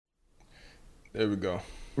There we go.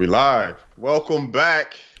 We live. Welcome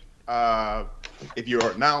back. If you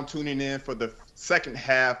are now tuning in for the second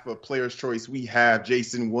half of Player's Choice, we have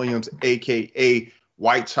Jason Williams, aka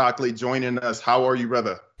White Chocolate, joining us. How are you,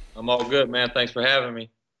 brother? I'm all good, man. Thanks for having me.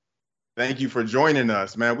 Thank you for joining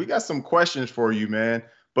us, man. We got some questions for you, man.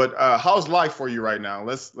 But how's life for you right now?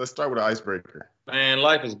 Let's start with an icebreaker. Man,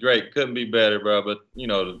 life is great. Couldn't be better, bro. But,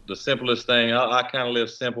 the simplest thing, I kind of live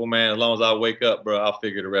simple, man. As long as I wake up, bro, I'll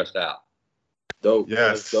figure the rest out. Dope.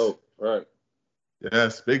 Yes. Dope. Right.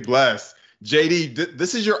 Yes. Big bless. JD,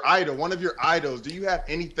 this is your idol, one of your idols. Do you have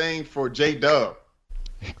anything for J-Dub?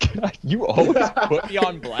 You always put me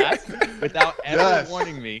on blast without ever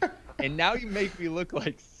warning me. And now you make me look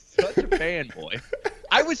like such a fanboy.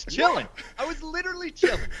 I was chilling. I was literally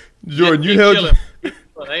chilling. Jordan, you Keep held chilling.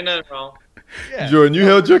 Ain't nothing wrong. Yeah. Jordan, you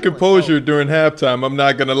held your composure during halftime. I'm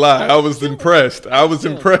not gonna lie. I was impressed.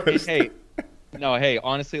 Hey,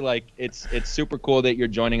 honestly, like it's super cool that you're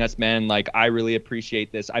joining us, man. Like, I really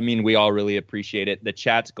appreciate this. I mean, we all really appreciate it. The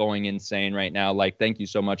chat's going insane right now. Like, thank you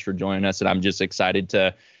so much for joining us, and I'm just excited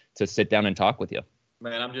to sit down and talk with you.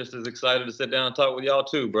 Man, I'm just as excited to sit down and talk with y'all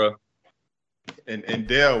too, bro. And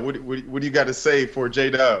Dale, what do you got to say for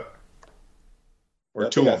J-Dub? Or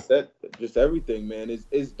to him? I said just everything, man.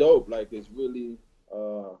 It's dope. Like, it's really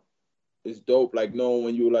it's dope. Like, knowing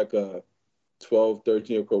when you're like a 12,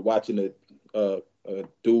 13-year-old watching a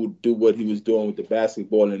dude do what he was doing with the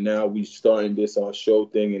basketball, and now we starting this show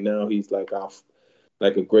thing, and now he's like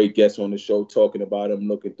a great guest on the show, talking about him,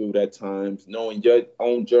 looking through that times, knowing your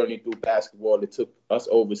own journey through basketball. It took us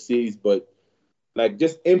overseas, but like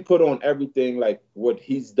just input on everything, like what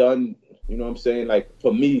he's done. You know what I'm saying? Like,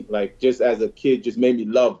 for me, like, just as a kid, just made me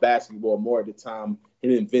love basketball more at the time.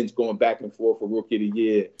 Him and Vince going back and forth for Rookie of the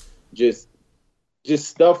Year. Just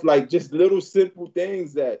stuff like just little simple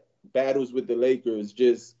things, that battles with the Lakers,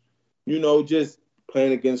 just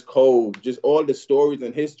playing against Kobe, just all the stories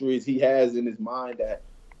and histories he has in his mind that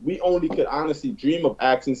we only could honestly dream of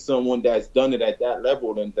asking someone that's done it at that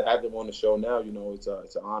level, and to have them on the show now, it's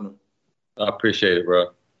an honor. I appreciate it,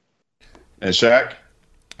 bro. And Shaq?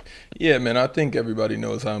 Yeah, man, I think everybody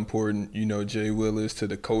knows how important, Jay Will is to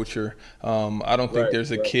the culture. I don't think there's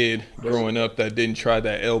a kid growing up that didn't try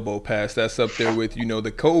that elbow pass. That's up there with,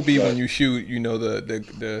 the Kobe when you shoot,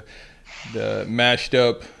 the mashed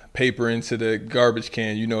up paper into the garbage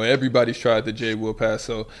can. Everybody's tried the Jay Will pass.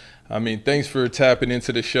 So, I mean, thanks for tapping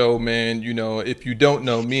into the show, man. If you don't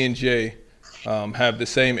know, me and Jay have the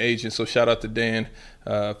same agent. So shout out to Dan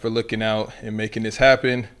for looking out and making this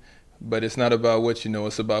happen. But it's not about what you know,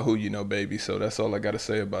 it's about who you know, baby. So that's all I got to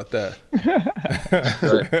say about that.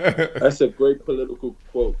 That's a great political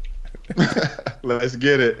quote. Let's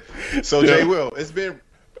get it. So, Jay Will, it's been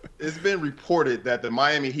reported that the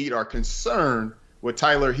Miami Heat are concerned with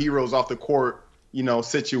Tyler Herro's off the court,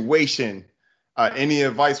 situation. Any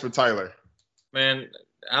advice for Tyler? Man,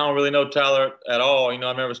 I don't really know Tyler at all. I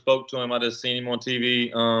never spoke to him. I just seen him on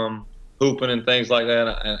TV hooping and things like that.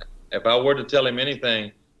 And if I were to tell him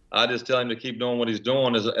anything, I just tell him to keep doing what he's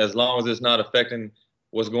doing as long as it's not affecting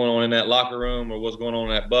what's going on in that locker room or what's going on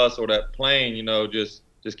in that bus or that plane. Just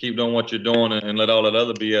keep doing what you're doing and let all that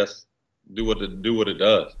other BS do what it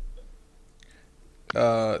does.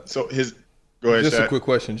 Go ahead, just Shaq. a quick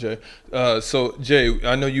question, Jay. So, Jay,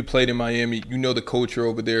 I know you played in Miami. You know the culture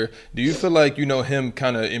over there. Do you feel like, him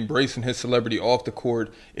kind of embracing his celebrity off the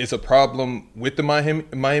court is a problem with the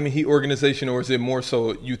Miami Heat organization, or is it more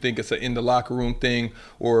so you think it's an in-the-locker-room thing?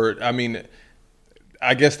 Or, I mean,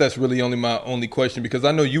 I guess that's really my only question, because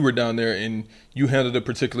I know you were down there and you handled it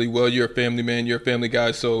particularly well. You're a family man. You're a family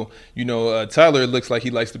guy. So, Tyler looks like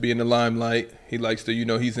he likes to be in the limelight. He likes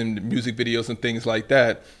to, he's in music videos and things like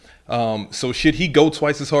that. So should he go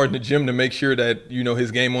twice as hard in the gym to make sure that,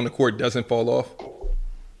 his game on the court doesn't fall off?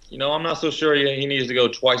 I'm not so sure he needs to go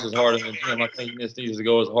twice as hard in the gym. I think he just needs to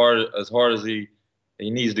go as hard as he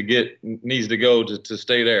needs to go to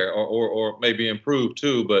stay there or maybe improve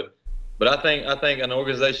too. But I think an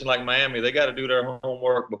organization like Miami, they got to do their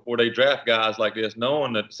homework before they draft guys like this,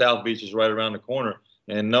 knowing that South Beach is right around the corner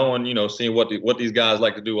and knowing, seeing what these guys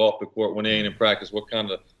like to do off the court when they ain't in practice, what kind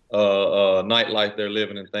of nightlife they're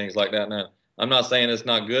living and things like that. Now, I'm not saying it's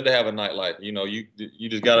not good to have a nightlife. You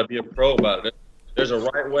just got to be a pro about it. There's a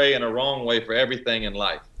right way and a wrong way for everything in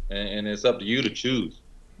life, and it's up to you to choose.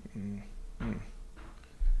 Mm-hmm.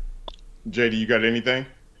 JD, you got anything?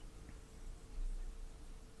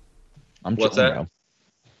 What's that? Bro.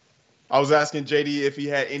 I was asking JD if he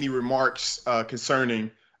had any remarks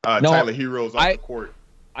concerning Tyler Herro's off the court.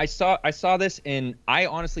 I saw this, and I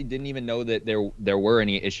honestly didn't even know that there were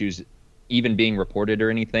any issues even being reported or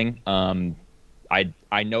anything.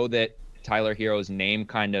 I know that Tyler Hero's name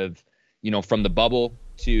kind of, from the bubble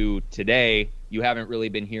to today, you haven't really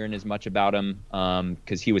been hearing as much about him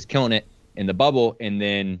because he was killing it in the bubble. And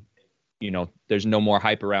then, there's no more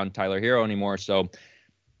hype around Tyler Hero anymore. So,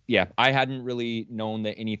 yeah, I hadn't really known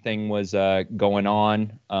that anything was going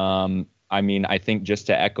on. I think just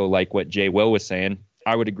to echo like what Jay Will was saying,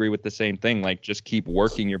 I would agree with the same thing. Like, just keep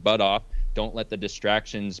working your butt off. Don't let the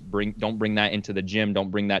distractions don't bring that into the gym. Don't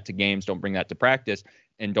bring that to games. Don't bring that to practice.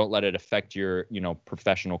 And don't let it affect your,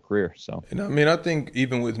 professional career. So, and I think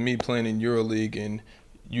even with me playing in EuroLeague and,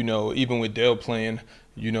 even with Dale playing,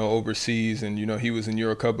 overseas and, he was in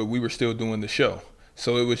EuroCup, but we were still doing the show.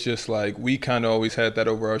 So it was just like we kind of always had that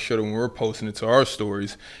over our shoulder when we were posting it to our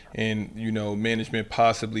stories and, management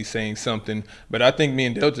possibly saying something. But I think me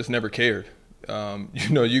and Dale just never cared.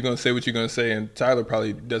 You're going to say what you're going to say, and Tyler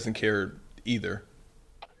probably doesn't care either.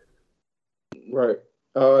 Right.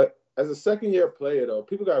 As a second-year player, though,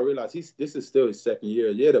 people got to realize this is still his second year.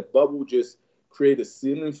 Yeah, the bubble just created a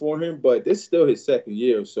ceiling for him, but this is still his second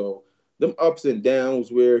year. So them ups and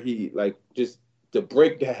downs where he, just the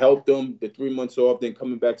break helped him, the 3 months off, then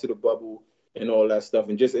coming back to the bubble and all that stuff.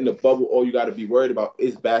 And just in the bubble, all you got to be worried about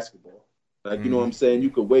is basketball. You know what I'm saying? You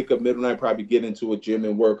could wake up middle night, probably get into a gym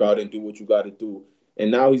and work out and do what you got to do. And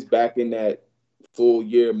now he's back in that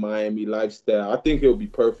full-year Miami lifestyle. I think he'll be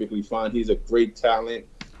perfectly fine. He's a great talent.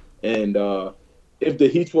 And if the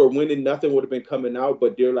Heats were winning, nothing would have been coming out.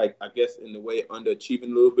 But they're, I guess, in a way,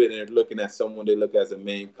 underachieving a little bit. And they're looking at someone they look as a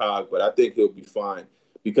main cog. But I think he'll be fine.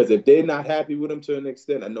 Because if they're not happy with him to an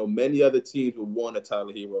extent, I know many other teams would want a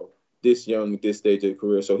Tyler Hero this young, at this stage of his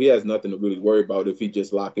career. So he has nothing to really worry about if he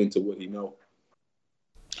just lock into what he knows.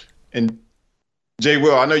 And Jay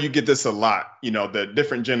Will, I know you get this a lot, the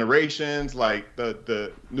different generations, like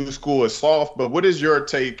the new school is soft. But what is your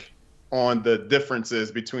take on the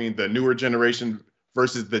differences between the newer generation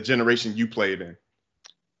versus the generation you played in?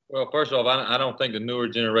 Well, first off, I don't think the newer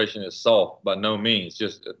generation is soft by no means.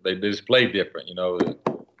 Just they just play different,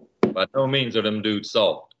 By no means are them dudes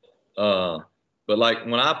soft. But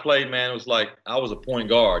when I played, man, it was like I was a point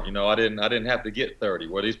guard. I didn't have to get 30.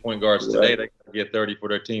 Where these point guards today, they got to get 30 for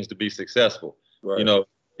their teams to be successful. Right.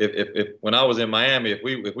 If when I was in Miami, if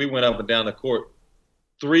we went up and down the court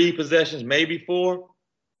 3 possessions, maybe 4,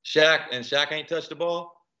 Shaq ain't touched the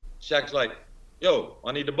ball. Shaq's like, yo,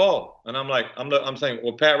 I need the ball. And I'm saying,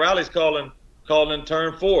 well, Pat Riley's calling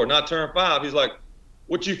turn 4, not turn 5. He's like,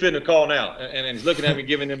 what you finna call now? And he's looking at me,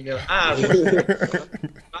 giving him the eyes.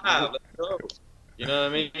 5, let's go. You know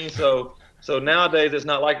what I mean? So nowadays it's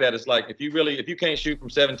not like that. It's like if you can't shoot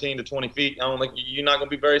from 17 to 20 feet, I don't think you're not gonna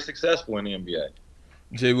be very successful in the NBA.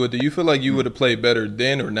 Jay Wood, do you feel like you would have played better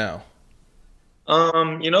then or now?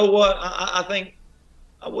 You know what? I think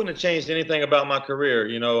I wouldn't have changed anything about my career.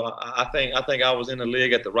 I think I was in the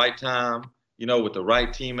league at the right time, with the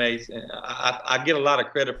right teammates. And I get a lot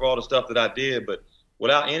of credit for all the stuff that I did, but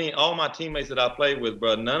without all my teammates that I played with,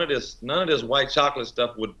 bro, none of this white chocolate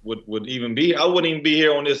stuff would even be. I wouldn't even be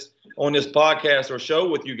here on this podcast or show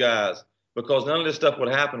with you guys because none of this stuff would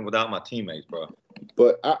happen without my teammates, bro.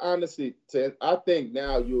 But I honestly, Ted, I think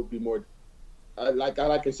now you'll be more. Like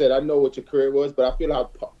I said, I know what your career was, but I feel like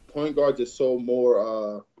point guards are so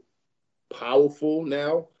more powerful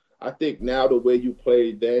now. I think now the way you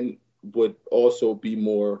played then would also be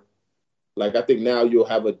more. I think now you'll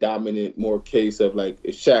have a dominant more case of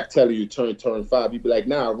if Shaq telling you turn 5, you'd be like,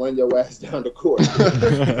 nah, run your ass down the court.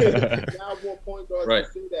 Now more point guards right.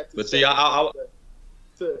 can say that to but see, I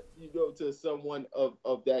to someone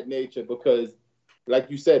of that nature because, like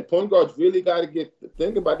you said, point guards really got to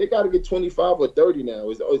they got to get 25 or 30 now.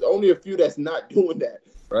 It's only a few that's not doing that.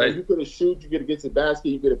 Right. You could have shoot, you could have get to the basket,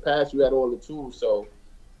 you could have pass, you had all the tools. So,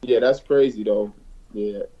 yeah, that's crazy though.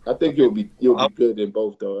 Yeah, I think you'll be good in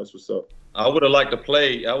both though. That's what's up. I would have liked to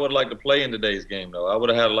play. I would have liked to play in today's game, though. I would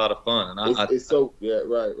have had a lot of fun. And right. I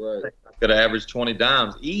could have averaged 20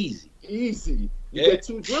 dimes easy. You get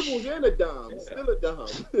 2 dribbles and a dime. It's still a dime.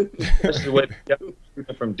 Especially with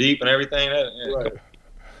from deep and everything. Right.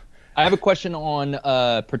 I have a question on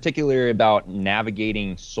particularly about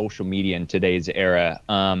navigating social media in today's era.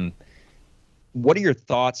 What are your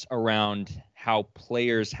thoughts around how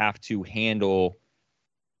players have to handle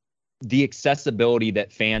the accessibility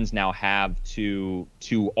that fans now have to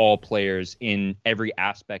all players in every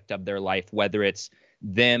aspect of their life, whether it's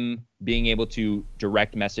them being able to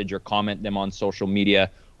direct message or comment them on social media,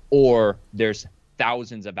 or there's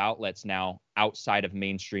thousands of outlets now outside of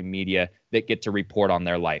mainstream media that get to report on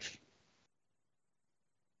their life?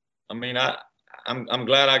 I mean, I'm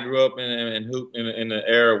glad I grew up in the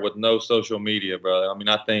era with no social media, brother. I mean,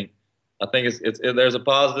 I think I think there's a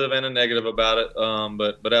positive and a negative about it.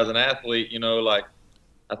 But as an athlete, like,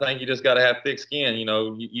 I think you just got to have thick skin.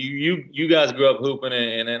 You guys grew up hooping,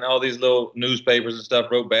 and all these little newspapers and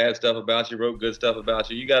stuff wrote bad stuff about you, wrote good stuff about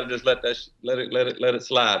you. You got to just let it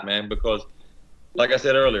slide, man. Because, like I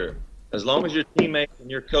said earlier, as long as your teammates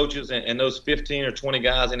and your coaches and those 15 or 20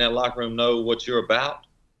 guys in that locker room know what you're about,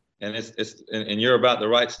 and and you're about the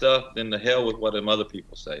right stuff, then the hell with what them other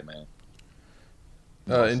people say, man.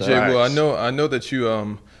 And Jay, well, I know that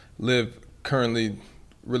you live currently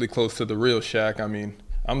really close to the real Shaq. I mean,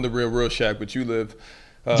 I'm the real Shaq, but you live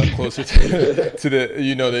closer to the the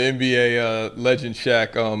NBA legend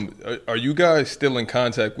Shaq. Are you guys still in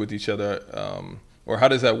contact with each other, or how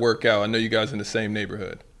does that work out? I know you guys in the same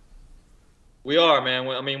neighborhood. We are, man.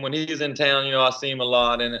 When he's in town, I see him a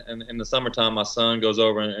lot. And in the summertime, my son goes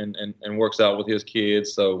over and works out with his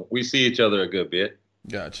kids, so we see each other a good bit.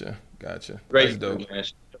 Gotcha. Great, dope, man.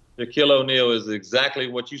 Shaquille O'Neal is exactly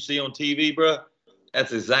what you see on TV, bro.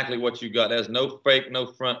 That's exactly what you got. There's no fake, no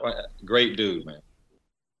front. Great dude, man.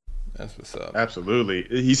 That's what's up. Absolutely.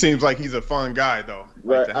 He seems like he's a fun guy, though.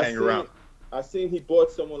 Right. To hang around. I seen he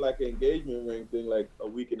bought someone like an engagement ring thing like a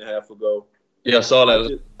week and a half ago. Yeah, I saw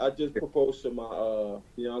that. I just proposed to my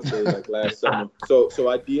fiance like last summer. So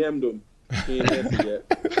I DM'd him. He ain't answered yet.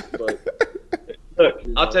 But look,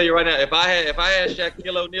 I'll tell you right now, if I had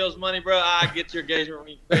Shaquille O'Neal's money, bro, I'd get your engagement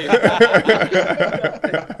ring paid.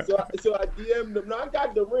 So I DM'd him. No, I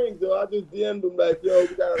got the ring though. I just DM'd him like, yo,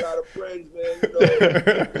 we got a lot of friends, man.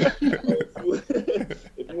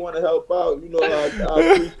 If you want to help out, I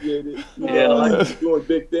appreciate it. I'm doing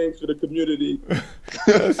big things for the community.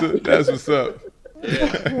 That's what's up.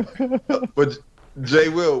 Yeah. But Jay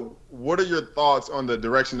Will, what are your thoughts on the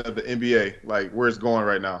direction of the NBA? Like where it's going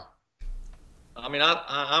right now? I mean,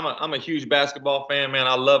 I'm a huge basketball fan, man.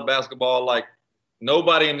 I love basketball. Like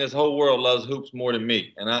nobody in this whole world loves hoops more than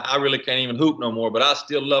me, and I really can't even hoop no more. But I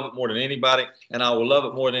still love it more than anybody, and I will love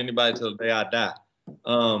it more than anybody till the day I die.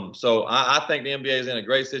 So I think the NBA is in a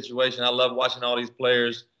great situation. I love watching all these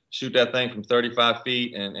players shoot that thing from 35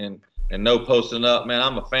 feet and no posting up. Man,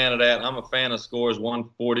 I'm a fan of that. I'm a fan of scores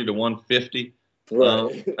 140 to 150.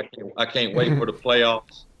 Right. I can't wait for the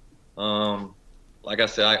playoffs. Like I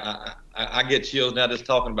said, I get chills now just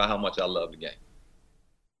talking about how much I love the game.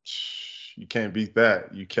 You can't beat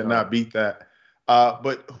that. You cannot beat that.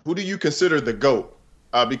 But who do you consider the GOAT?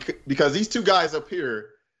 Because these two guys up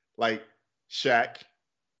here, like Shaq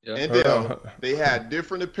and Dale, they had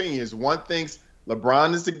different opinions. One thinks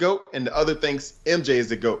LeBron is the GOAT, and the other thinks MJ is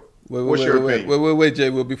the GOAT. What's your opinion? Wait, Jay.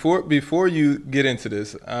 Well, before you get into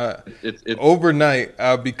this, overnight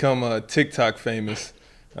I've become TikTok famous.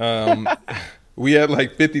 We had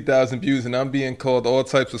like 50,000 views, and I'm being called all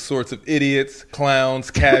types of sorts of idiots, clowns,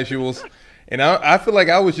 casuals. And I feel like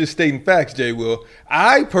I was just stating facts, Jay Will.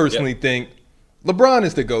 I personally think LeBron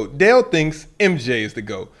is the GOAT. Dale thinks MJ is the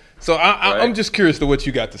GOAT. So I'm just curious to what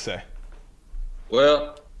you got to say.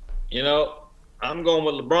 Well, I'm going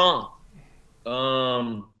with LeBron.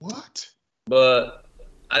 What? But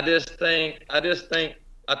I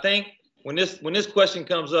think when this question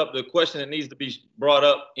comes up, the question that needs to be brought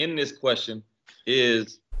up in this question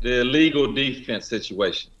is the illegal defense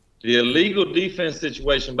situation. The illegal defense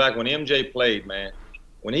situation back when MJ played, man,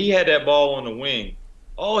 when he had that ball on the wing,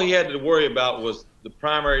 all he had to worry about was the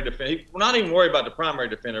primary defender. He not even worried about the primary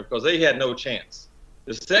defender because they had no chance.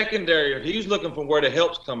 The secondary, he was looking for where the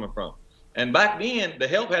help's coming from. And back then, the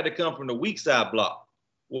help had to come from the weak side block.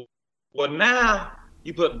 Well, now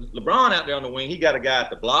you put LeBron out there on the wing. He got a guy at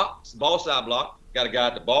the ball side block, got a guy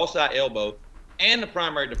at the ball side elbow, and the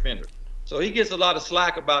primary defender. So he gets a lot of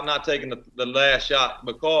slack about not taking the last shot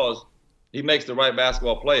because he makes the right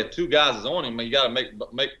basketball play. If two guys is on him, you got to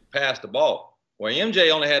make pass the ball. Where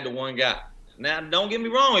MJ only had the one guy. Now, don't get me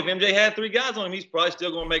wrong. If MJ had three guys on him, he's probably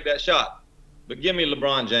still going to make that shot. But give me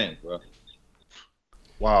LeBron James, bro.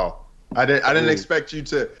 Wow. I didn't expect you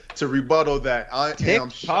to rebuttal that.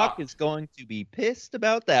 TikTok is going to be pissed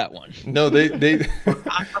about that one. No, they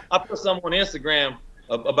I put something on Instagram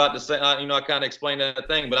about the same. I kind of explained that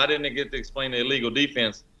thing, but I didn't get to explain the illegal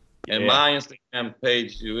defense. And my Instagram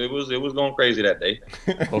page, it was going crazy that day.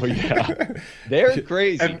 Oh yeah, they're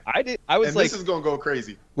crazy. I was like, this is gonna go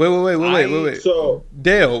crazy. Wait. So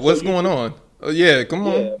Dale, what's going on? Oh yeah, come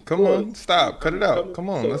on, stop, cut it out. Come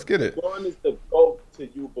on, let's get it. LeBron is the GOAT to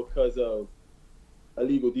you because of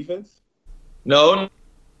illegal defense? No,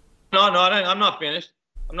 I'm not finished.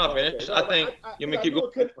 I'm not finished. I think you may keep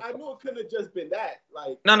going. I knew it couldn't have just been that.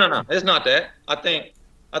 Like no, it's not that. I think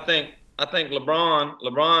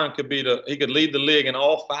LeBron could he could lead the league in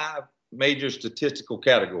all 5 major statistical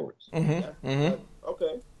categories. Mm-hmm.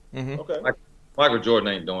 Okay. Mm-hmm. Okay. Michael Jordan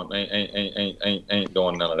ain't doing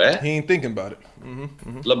none of that. He ain't thinking about it. Mm-hmm.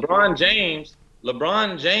 Mm-hmm.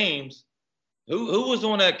 LeBron James, who was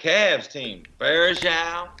on that Cavs team?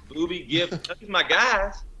 Farrell, Boobie Gibson. These my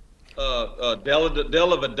guys.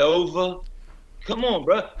 Della Vadova. Come on,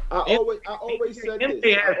 bro. I always said this.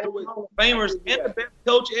 MJ has Hall of Famers and the best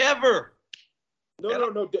coach ever.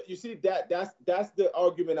 No. You see that's the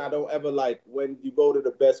argument I don't ever like when you go to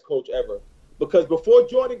the best coach ever. Because before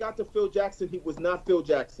Jordan got to Phil Jackson, he was not Phil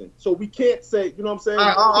Jackson. So we can't say, you know what I'm saying?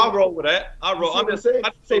 I'll roll with that. I'm saying.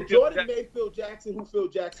 So Jordan made Phil Jackson who Phil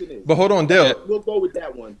Jackson is. But hold on, Dale. We'll go with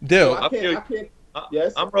that one. Dale. So I can't.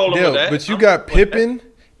 Yes. I'm rolling Dale, with that. but you got Pippen,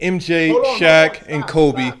 MJ, Shaq, and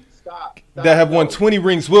Kobe that have won 20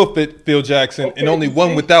 rings with Phil Jackson and only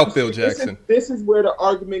one without Phil Jackson. This is where the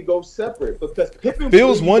argument goes separate because Pippen.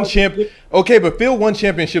 Phil's won Okay, but Phil won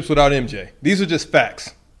championships without MJ. These are just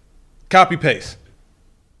facts. Copy paste.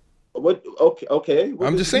 What? Okay.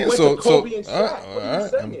 I'm just saying. So. All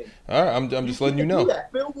right. I'm just letting you know.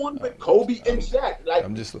 Phil won with Kobe and Shaq. Like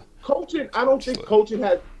I'm just coaching. I don't think coaching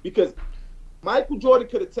has because Michael Jordan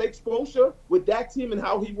could have taken exposure with that team and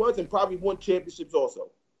how he was, and probably won championships also.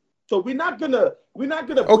 So we're not gonna.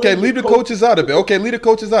 Okay, leave the coaches out of it. Okay, leave the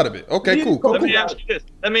coaches out of it. Okay, cool. Let me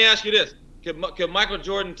ask you this. Could Michael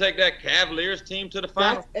Jordan take that Cavaliers team to the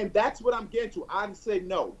finals? That's what I'm getting to. I'd say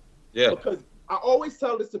no. Yeah. Because I always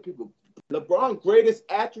tell this to people. LeBron's greatest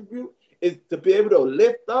attribute is to be able to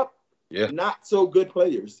lift up not so good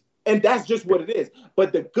players. And that's just what it is.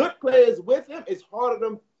 But the good players with him, it's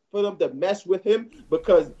harder for them to mess with him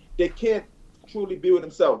because they can't truly be with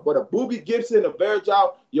themselves. But a Boobie Gibson, a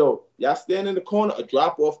Verjao, y'all stand in the corner, a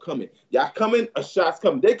drop-off coming. Y'all coming, a shot's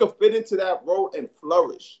coming. They could fit into that role and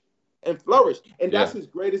flourish. And that's his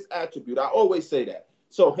greatest attribute. I always say that.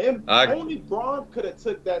 So only Bron could have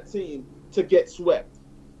took that team to get swept.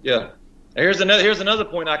 Yeah. Here's another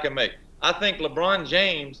point I can make. I think LeBron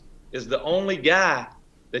James is the only guy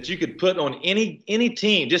that you could put on any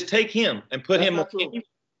team. Just take him and put him on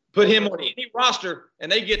any roster,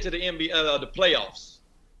 and they get to the NBA, the playoffs.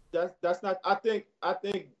 That's not. I think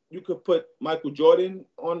you could put Michael Jordan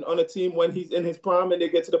on a team when he's in his prime and they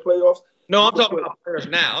get to the playoffs. No, I'm talking about players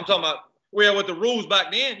now. I'm talking about with the rules back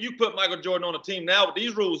then. You put Michael Jordan on a team now with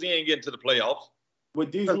these rules, he ain't getting to the playoffs. With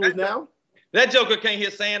these rules now. That joker can't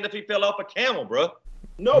hit sand if he fell off a camel, bro.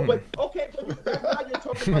 No, but okay, but that's how you're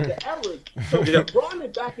talking about the eras. So LeBron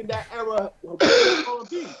is back in that era.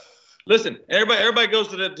 Listen, everybody goes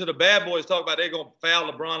to the bad boys talk about they're gonna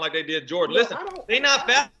foul LeBron like they did Jordan. Listen, they not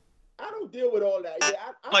foul. I don't deal with all that.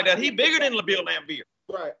 Yeah, I like that. He bigger than Bill Laimbeer.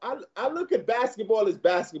 Right. I look at basketball as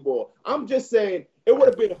basketball. I'm just saying it would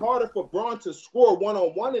have been harder for Bron to score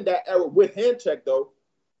one-on-one in that era with hand check though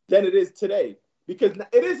than it is today. Because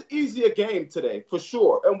it is easier game today, for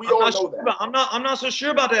sure, and we all know that. I'm not so sure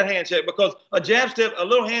about that hand check because a jab step, a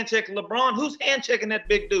little hand check, LeBron. Who's hand checking that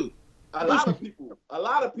big dude? A lot of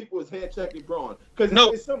people is hand checking Bron because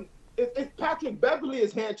it's Patrick Beverly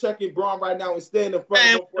is hand checking Bron right now and standing in front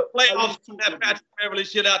of him. The playoffs, that Patrick Beverly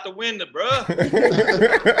shit out the window, bro.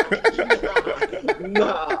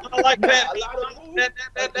 Nah, I like that.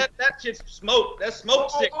 That shit's smoke. That's smoke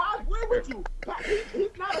stick. I agree with you. He's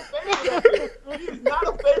not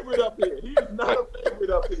a favorite up here. He is not a favorite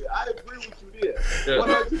up here. I agree with you there.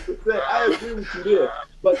 100%. I agree with you there.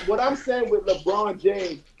 But what I'm saying with LeBron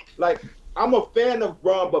James, like I'm a fan of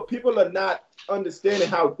Bron, but people are not understanding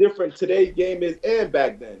how different today's game is and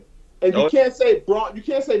back then. And you can't say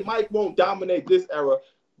Mike won't dominate this era.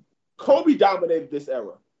 Kobe dominated this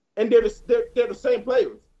era. And they're the same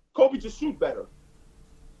players. Kobe just shoot better.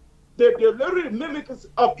 They're literally mimics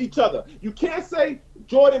of each other. You can't say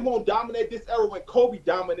Jordan won't dominate this era when Kobe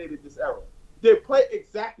dominated this era. They play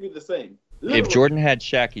exactly the same. Literally. If Jordan had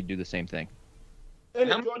Shaq, he'd do the same thing.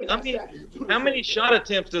 How many shot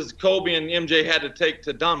attempts does Kobe and MJ had to take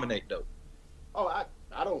to dominate though? Oh, I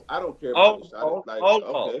don't care about this.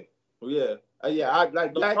 Okay.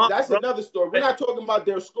 Well, that's another story. We're not talking about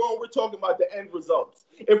their score. We're talking about the end results.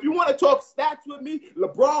 If you want to talk stats with me,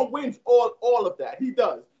 LeBron wins all of that. He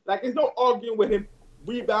does. Like, there's no arguing with him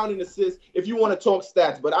rebounding assists if you want to talk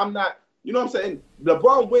stats. But I'm not, you know what I'm saying?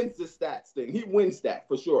 LeBron wins the stats thing. He wins that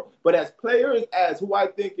for sure. But as players, as who I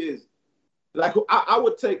think is, like, I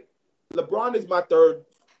would take, LeBron is my third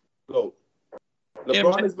GOAT.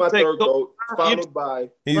 LeBron is my third GOAT, followed by...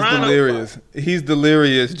 He's delirious. He's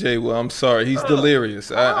delirious, Jay Will. I'm sorry. He's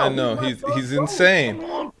delirious. I know. He's insane.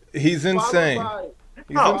 He's insane.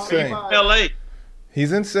 He's insane. LA.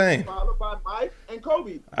 He's insane. Followed by Mike and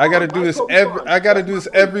Kobe. I got to do this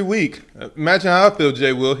every week. Imagine how I feel,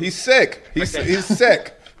 Jay Will. He's sick. He's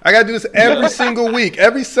sick. I got to do this every single week.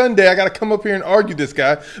 Every Sunday, I got to come up here and argue this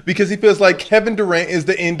guy because he feels like Kevin Durant is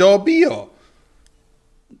the end-all, be-all.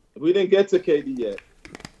 We didn't get to KD yet.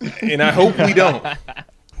 And I hope we don't.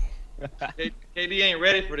 KD ain't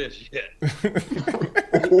ready for this yet.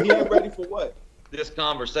 He ain't ready for what? This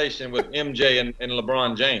conversation with MJ and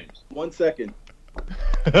LeBron James. 1 second.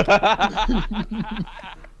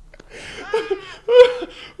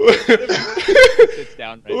 Sits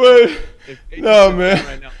down right No, man.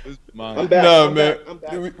 right now, I'm back. No, I'm man. back. I'm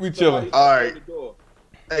back. We chilling. All right.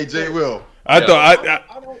 Hey, Jay Will. I thought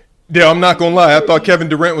I don't. Yeah, I'm not gonna lie. I thought Kevin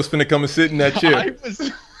Durant was finna come and sit in that chair.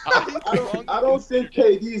 I don't think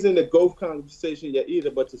KD's in the GOAT conversation yet either.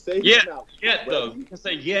 But to say he's not Yet though, you can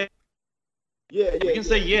say yet. Yeah. You can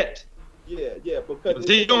say yet. Yeah, because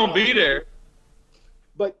He's gonna be there.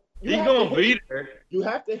 But He's gonna be there. You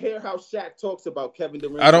have to hear how Shaq talks about Kevin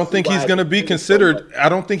Durant. I don't think he's gonna be considered. I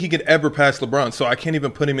don't think he could ever pass LeBron, so I can't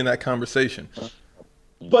even put him in that conversation.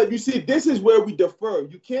 But you see, this is where we defer.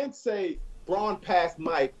 You can't say Bron passed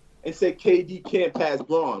Mike and say KD can't pass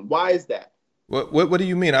Bron. Why is that? What do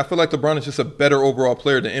you mean? I feel like LeBron is just a better overall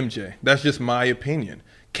player than MJ. That's just my opinion.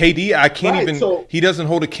 KD, I can't he doesn't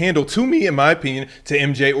hold a candle to me, in my opinion, to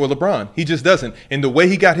MJ or LeBron. He just doesn't. And the way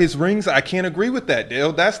he got his rings, I can't agree with that,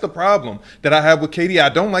 Dale. That's the problem that I have with KD. I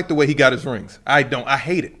don't like the way he got his rings. I don't. I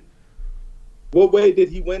hate it. What way did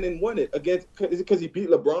he win and won it? Against? Is it because he beat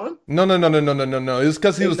LeBron? No. It's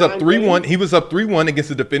because he was up 3-1. He was up 3-1 against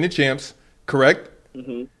the defending champs, correct?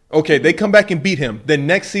 Mm-hmm. Okay, they come back and beat him. Then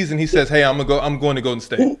next season he says, "Hey, I'm going to Golden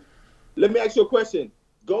State." Let me ask you a question.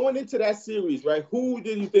 Going into that series, right? Who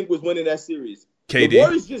did you think was winning that series? KD. The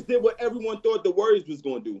Warriors just did what everyone thought the Warriors was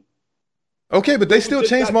going to do. Okay, but they still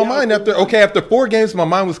changed my mind after 4 games. My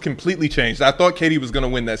mind was completely changed. I thought KD was going to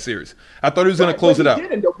win that series. I thought he was going to close it out.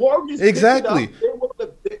 The Warriors exactly.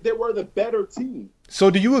 They were the better team.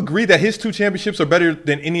 So do you agree that his 2 championships are better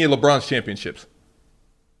than any of LeBron's championships?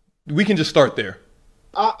 We can just start there.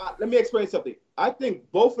 Let me explain something. I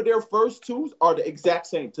think both of their first 2s are the exact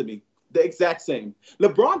same to me. The exact same.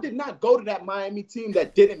 LeBron did not go to that Miami team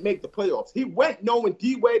that didn't make the playoffs. He went knowing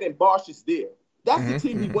D-Wade and Bosh is there. That's the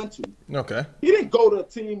team he went to. Okay. He didn't go to a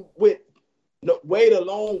team with Wade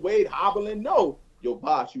alone, Wade hobbling. No. Yo,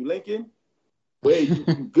 Bosh, you linking? Wade,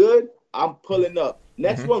 you good? I'm pulling up.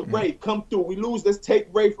 Next one, Ray, come through. We lose. Let's take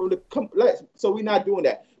Ray from the so we're not doing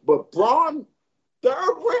that. But Bron,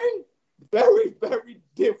 3rd ring, very, very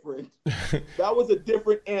different. That was a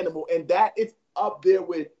different animal. And that is up there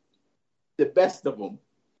with the best of them.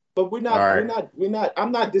 But we're not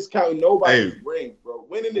I'm not discounting nobody's ring, bro.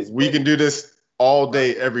 Winning is we can do this all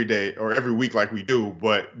day, every day, or every week like we do.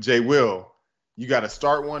 But Jay Will, you got to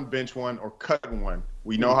start one, bench one, or cut one.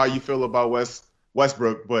 We know how you feel about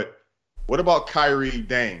Westbrook, but what about Kyrie,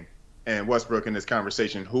 Dame, and Westbrook in this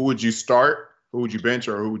conversation? Who would you start? Who would you bench,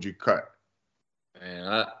 or who would you cut?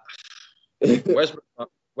 Man,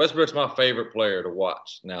 Westbrook's my favorite player to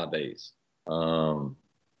watch nowadays.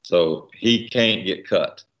 So he can't get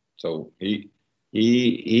cut. So he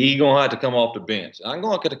gonna have to come off the bench. I'm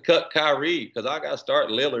going to cut Kyrie because I got to start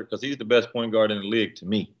Lillard because he's the best point guard in the league to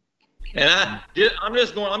me. And I'm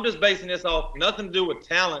just basing this off nothing to do with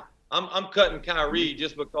talent. I'm cutting Kyrie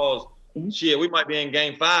just because shit, we might be in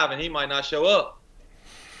Game 5 and he might not show up.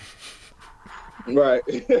 Right.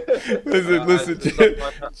 Listen,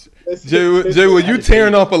 Jay, will you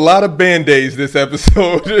tearing off a lot of Band-Aids this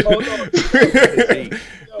episode?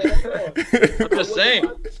 I'm just saying.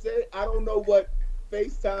 I don't know what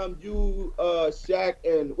FaceTime you, Shaq,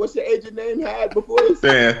 and what's your agent name had before this?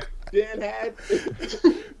 Dan had.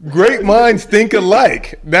 Great minds think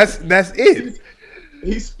alike. That's it.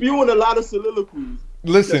 He's spewing a lot of soliloquies.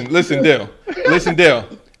 Listen, Dale.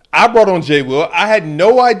 I brought on Jay Will. I had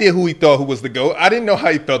no idea who he thought who was the GOAT. I didn't know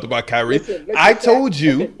how he felt about Kyrie. Listen, I told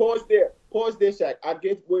you. Okay, pause there, Shaq. I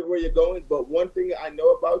get where you're going, but one thing I know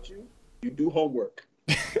about you, you do homework.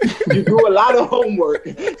 You do a lot of homework.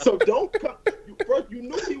 So don't come. First, you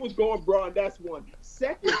knew he was going Bron. That's one.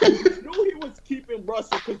 Second, you knew he was keeping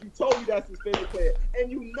Russell because you told me that's his favorite player.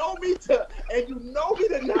 And you know me to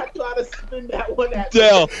not try to spin that one at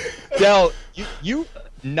Dell, you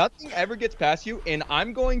nothing ever gets past you, and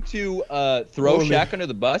I'm going to throw Shaq under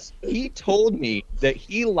the bus. He told me that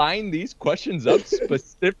he lined these questions up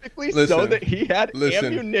specifically so that he had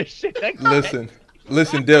ammunition.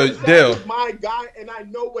 Listen, Dale. My guy, and I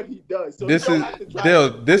know what he does. So this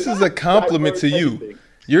is a compliment to you.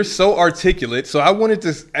 You're so articulate. So I wanted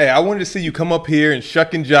to see you come up here and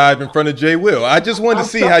shuck and jive in front of Jay Will. I just wanted to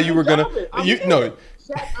see how you were gonna.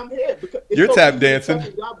 Shaq, I'm here. Because You're so tap easy to dancing.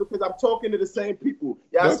 cut me down because I'm talking to the same people.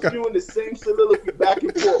 Y'all Okay. spewing the same soliloquy back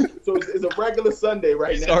and forth. So it's a regular Sunday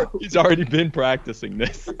right now. He's already been practicing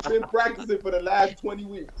this. It's been practicing for the last 20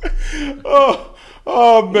 weeks.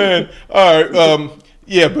 Oh man. All right.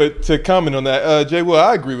 Yeah, but to comment on that, Jay, well,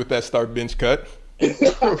 I agree with that start bench cut.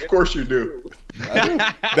 Of course you do.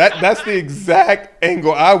 That's the exact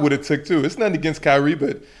angle I would have took too. It's nothing against Kyrie,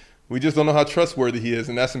 but we just don't know how trustworthy he is,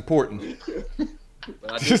 and that's important.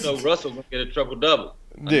 But I just know Russell's gonna get a triple double.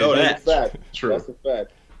 I Yeah, know That's that. a fact. True. That's a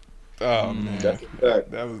fact. Oh man, That's a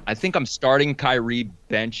fact. that was I think I'm starting Kyrie,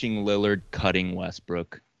 benching Lillard, cutting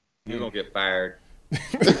Westbrook. You're gonna get fired.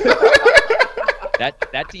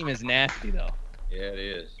 That team is nasty though. Yeah, it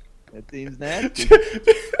is. That team's nasty.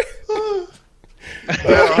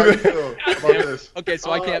 How you feel about this? Okay,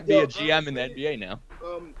 so I can't be a GM in the NBA now.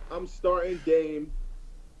 I'm starting Dame.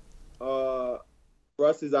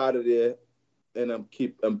 Russ is out of there, and I'm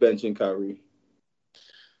benching Kyrie.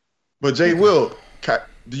 But Jay Will,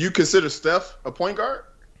 do you consider Steph a point guard?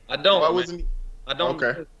 I don't. Why man. wasn't he? I don't.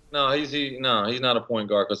 Okay. No, he's not a point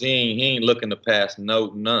guard because he ain't looking to pass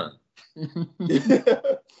none.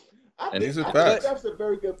 I And these are think facts. Steph's a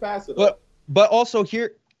very good passer. Though. But also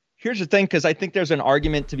here's the thing, because I think there's an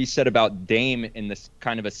argument to be said about Dame in this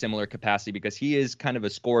kind of a similar capacity, because he is kind of a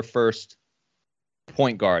score first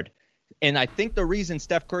point guard. And I think the reason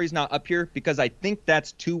Steph Curry's not up here, because I think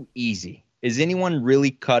that's too easy. Is anyone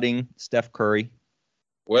really cutting Steph Curry?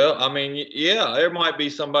 Well, I mean, yeah, there might be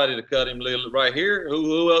somebody to cut him right here.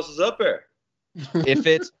 Who else is up there? If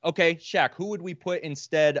it's okay, Shaq, who would we put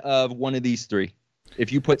instead of one of these three?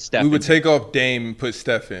 If you put Steph, we would in? take off Dame and put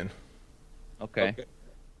Steph in. Okay.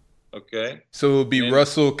 Okay. So it would be And-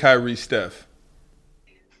 Russell, Kyrie, Steph.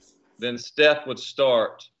 Then Steph would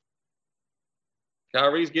start.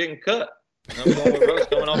 Kyrie's getting cut. I'm going with Russ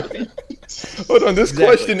coming off the bench. Hold on, this Exactly.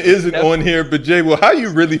 question isn't on here, but Jay, well, how you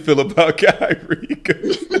really feel about Kyrie?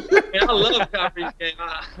 I mean, I love Kyrie's game.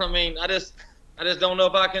 I mean, I just don't know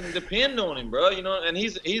if I can depend on him, bro. You know, and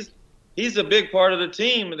he's a big part of the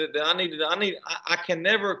team that I can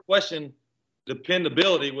never question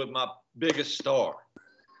dependability with my biggest star.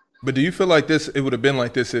 But do you feel like it would have been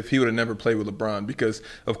like this if he would have never played with LeBron? Because,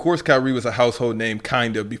 of course, Kyrie was a household name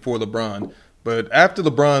kind of before LeBron. But after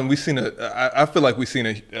LeBron, I feel like we've seen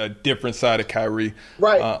a different side of Kyrie.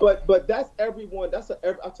 Right, but that's everyone.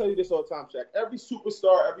 I'll tell you this all the time, Shaq. Every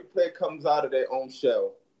superstar, every player comes out of their own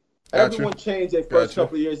shell. Gotcha. Everyone changed their first Gotcha.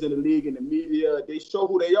 couple of years in the league, in the media. They show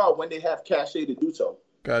who they are when they have cachet to do so.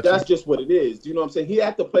 Gotcha. That's just what it is. Do you know what I'm saying? He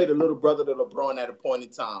had to play the little brother to LeBron at a point in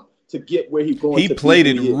time to get where he's going. He to played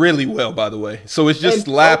be it who he is. really well, by the way. So it's just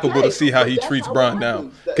And- laughable okay, to see how but he that's treats how it Bron now.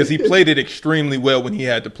 happens. Because he played it extremely well when he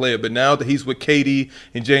had to play it. But now that he's with KD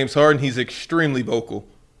and James Harden, he's extremely vocal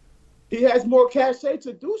He has more cachet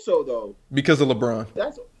to do so, though. because of LeBron.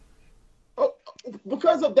 That's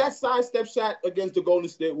because of that sidestep shot against the Golden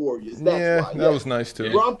State Warriors. That's why. that was nice too.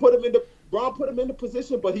 Bron put him in the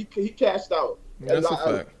position, but he cashed out. That's a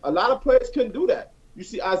fact. A lot of players couldn't do that. You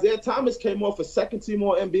see, Isaiah Thomas came off a second team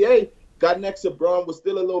All NBA, got next to Bron, was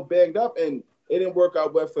still a little banged up, and it didn't work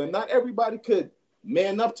out well for him. Not everybody could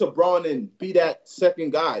man up to Bron and be that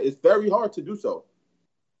second guy. It's very hard to do so,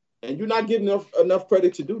 and you're not getting enough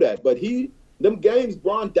credit to do that. But them games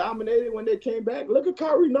Bron dominated when they came back. Look at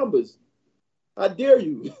Kyrie numbers. I dare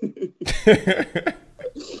you.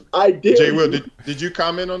 I dare Jay you. Will, did you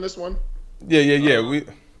comment on this one? Yeah.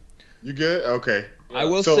 You good? Okay. I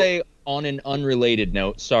will say, on an unrelated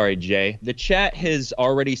note, sorry, Jay, the chat has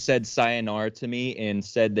already said sayonara to me and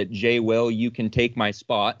said that, Jay Will, you can take my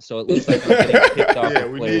spot. So it looks like we're getting kicked off. Yeah,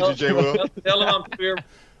 of we players. need you, Jay Will. Tell him I'm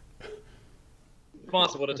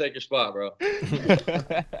responsible to take your spot, bro.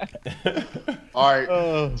 All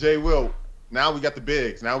right, Jay Will. Now we got the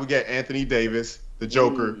bigs. Now we got Anthony Davis, the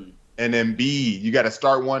Joker, and Embiid. You got to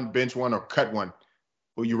start one, bench one, or cut one.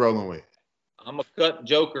 Who you rolling with? I'm gonna cut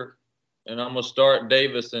Joker, and I'm gonna start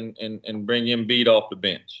Davis and bring Embiid off the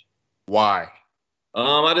bench. Why?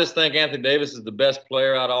 I just think Anthony Davis is the best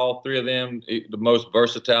player out of all three of them. The most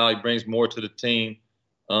versatile. He brings more to the team.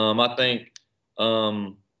 I think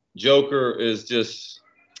Joker is just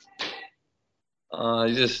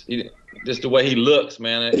the way he looks,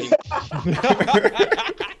 man.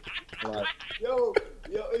 Yo,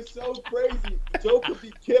 it's so crazy. Joker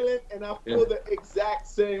be killing, and I feel the exact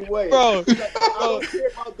same way. Bro, Like, I don't care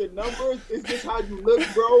about the numbers. It's just how you look,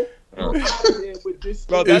 bro. I'm out of here with this.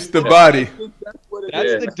 Bro, It's the body. That's what it That's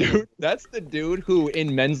is. the dude. That's the dude who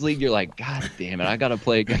in men's league you're like, God damn it, I gotta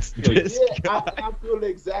play against this Yeah, guy. I feel the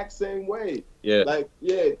exact same way. Yeah. Like,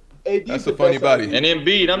 yeah, AD's That's the a funny best body. out of And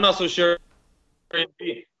Embiid, I'm not so sure.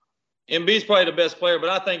 Embiid's probably the best player, but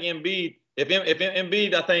I think Embiid. If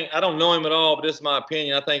Embiid, I don't know him at all, but this is my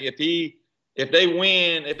opinion. I think if they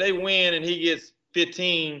win and he gets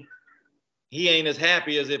 15, he ain't as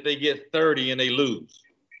happy as if they get 30 and they lose.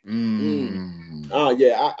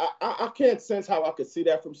 Yeah, I can't sense how I could see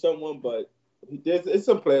that from someone, but there's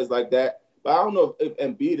some players like that. But I don't know if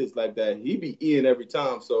Embiid is like that. He be eating every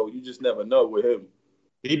time, so you just never know with him.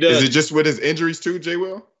 He does. Is it just with his injuries too, J.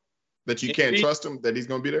 Will, that you can't trust him that he's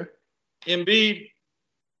going to be there? Embiid.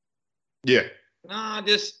 Yeah. Nah,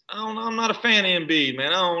 I'm not a fan of Embiid,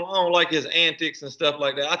 man. I don't like his antics and stuff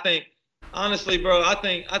like that. I think, honestly, bro, I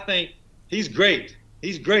think he's great.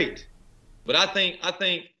 He's great, but I think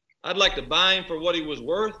I'd like to buy him for what he was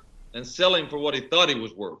worth and sell him for what he thought he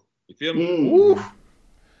was worth. You feel me?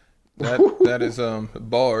 That is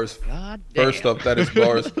bars. First up, that is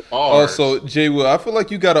bars. Bars. Also, Jay Will, I feel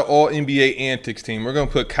like you got an all NBA antics team. We're gonna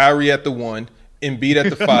put Kyrie at the 1, Embiid at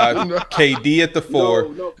the 5, KD at the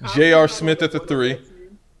 4, J.R. Smith at the 3.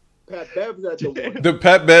 Pat Bev's at the 1. The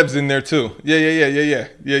Pat Bev's in there too. Yeah.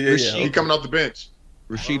 He coming off the bench.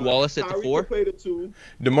 Rasheed Wallace at the 4. Play the 2.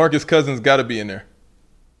 DeMarcus Cousins got to be in there.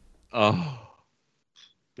 Oh,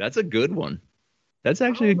 that's a good one. That's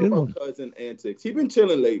actually a good one. Cousin antics. He been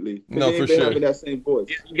chilling lately. No, he for ain't been sure. having that same voice.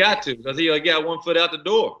 You got to, because he got 1 foot out the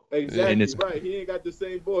door. Exactly, right. He ain't got the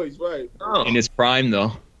same voice, right. No. In his prime,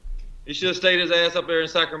 though. He should have stayed his ass up there in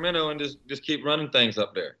Sacramento and just keep running things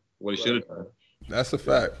up there. What he should have done. That's a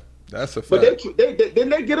fact. But didn't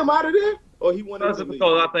they get him out of there? Or he wanted to leave?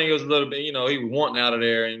 Because I think it was a little bit, he was wanting out of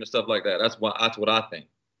there and stuff like that. That's what I think.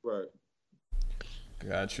 Right.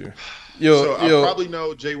 Got you. I probably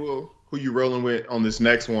know, J. Will, who you rolling with on this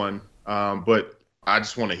next one, but I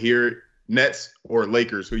just want to hear it. Nets or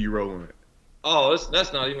Lakers, who you rolling with? Oh,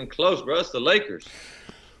 that's not even close, bro. It's the Lakers.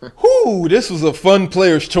 Whoo, this was a fun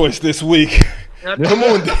player's choice this week. Come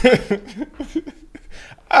on.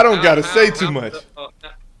 I don't got to say too much.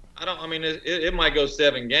 It might go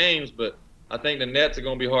 7 games, but I think the Nets are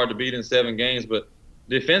going to be hard to beat in 7 games. But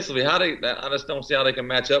defensively, I just don't see how they can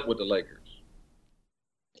match up with the Lakers.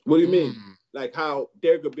 What do you mean? Like how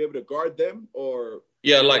they're going to be able to guard them, or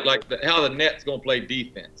how the Nets going to play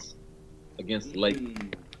defense against the Lakers.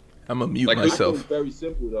 I'm gonna mute myself. It's very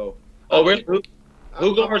simple though. Oh, really?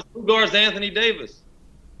 Who guards Anthony Davis?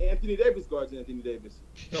 Anthony Davis guards Anthony Davis.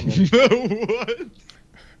 Come on.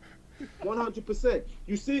 What? 100%.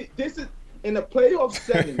 You see, this is in a playoff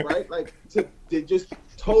setting, right? Like to just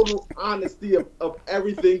total honesty of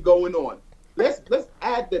everything going on. Let's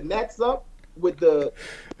add the Nets up with the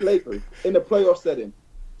Lakers in the playoff setting.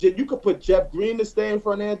 You could put Jeff Green to stay in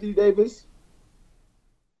front of Anthony Davis.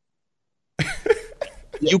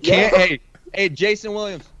 You can't. Hey, Jason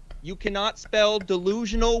Williams. You cannot spell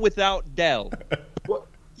delusional without Dell. What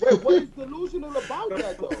is delusional about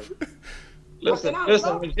that though? Listen,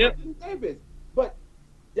 Anthony Davis, but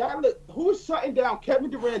y'all look. Who's shutting down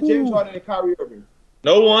Kevin Durant, James Harden, and Kyrie Irving?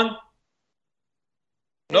 No one.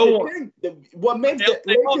 What makes the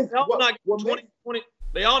Lakers?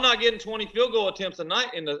 They all not getting 20 field goal attempts a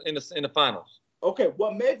night in the finals. Okay,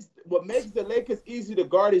 what makes the Lakers easy to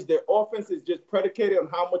guard is their offense is just predicated on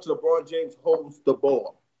how much LeBron James holds the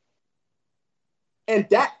ball. And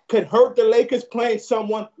that could hurt the Lakers playing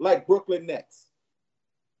someone like Brooklyn Nets.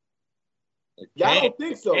 Y'all don't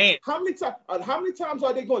think so? How many times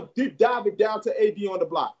are they going to deep dive it down to AD on the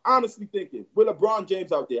block? Honestly thinking, with LeBron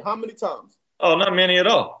James out there, how many times? Oh, not many at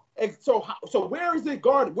all. And so where is it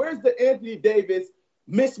guarded? Where's the Anthony Davis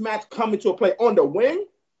mismatch coming to a play? On the wing?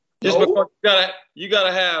 Just because you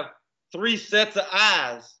gotta have 3 sets of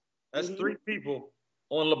eyes. That's 3 people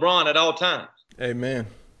on LeBron at all times. Amen.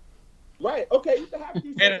 Right. Okay. You can have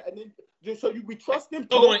these sets, and then just so we trust them.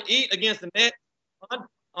 Going to eat against the Nets.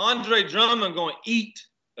 Andre Drummond going to eat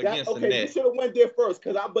against the Nets. Okay, you should have went there first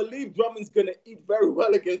because I believe Drummond's gonna eat very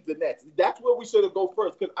well against the Nets. That's where we should have go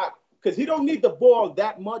first because he don't need the ball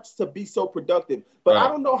that much to be so productive. But right. I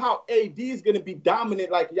don't know how AD is going to be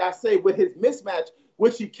dominant, like y'all say, with his mismatch,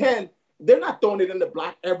 which he can. They're not throwing it in the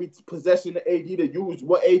block every possession to AD to use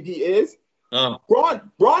what AD is.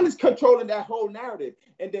 Braun is controlling that whole narrative.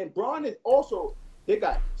 And then Braun is also, they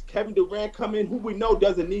got Kevin Durant coming, who we know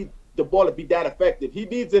doesn't need the ball to be that effective. He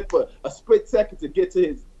needs it for a split second to get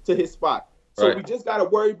to his spot. So right. We just got to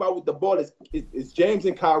worry about with the ball is James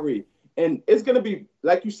and Kyrie. And it's going to be,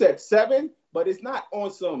 like you said, 7, but it's not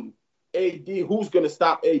on some AD. Who's going to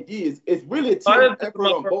stop AD? It's really a team effort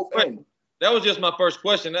on both ends. That was just my first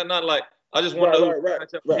question. That's not like I just want to know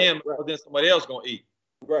him or then somebody else going to eat.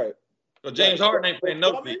 Right. So James Harden ain't playing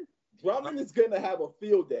no feet. Drummond is going to have a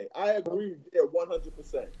field day. I agree there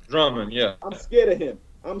 100%. Drummond, yeah. I'm scared of him.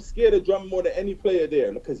 I'm scared of Drummond more than any player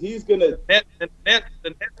there because he's gonna. The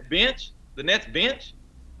Nets bench.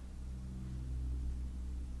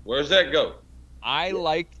 Where's that go? I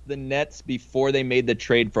liked the Nets before they made the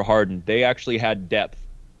trade for Harden. They actually had depth.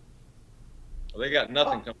 Well, they got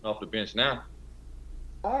nothing coming off the bench now.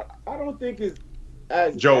 I don't think it's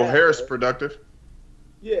as Joe bad. Harris productive.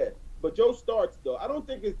 Yeah, but Joe starts though. I don't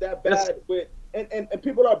think it's that bad with and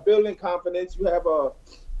people are building confidence. You have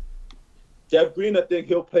Jeff Green. I think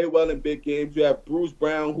he'll play well in big games. You have Bruce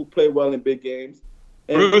Brown who play well in big games.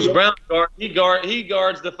 And Bruce Brown he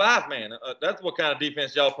guards the 5-man. That's what kind of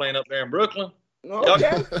defense y'all playing up there in Brooklyn.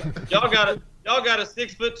 Okay. Y'all got a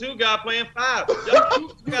 6'2" guy playing 5.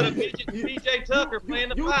 Y'all got a PJ Tucker playing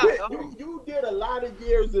the 5. You did a lot of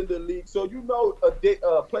years in the league, so you know a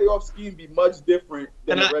playoff scheme be much different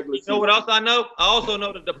than a regular season. You know what else I know? I also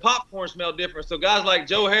know that the popcorn smell different. So guys like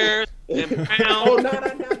Joe Harris and Brown. Oh no!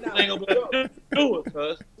 Ain't gonna do it,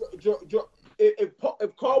 cuz.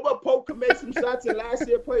 If Caldwell Pope could make some shots in last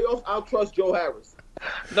year's playoffs, I'll trust Joe Harris.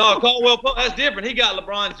 No, Caldwell Pope, that's different. He got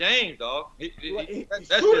LeBron James, dog.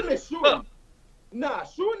 That's shooting is shooting. Nah,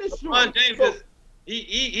 shooting is shooting. LeBron James just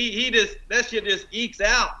he just that shit just ekes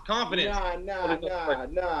out confidence.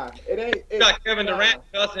 Nah. It ain't. You got Kevin Durant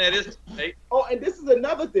cussing at his state. Oh, and this is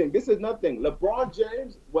another thing. LeBron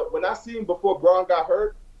James, when I seen him before Braun got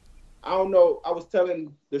hurt, I don't know. I was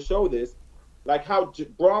telling the show this, like how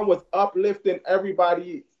Braun was uplifting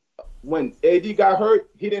everybody when AD got hurt.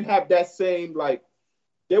 He didn't have that same like.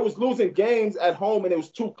 They was losing games at home, and it was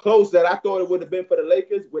too close that I thought it would have been for the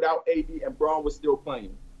Lakers without AD and Braun was still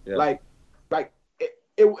playing. Yeah.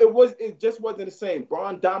 It just wasn't the same.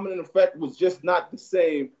 Braun dominant effect was just not the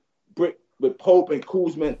same with Pope and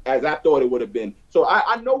Kuzma as I thought it would have been. So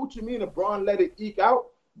I know what you mean. If Braun let it eke out,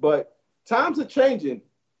 but times are changing,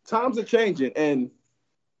 and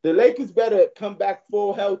the Lakers better come back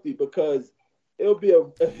full healthy because it'll be a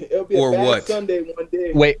bad Sunday one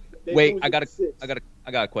day. Wait, I got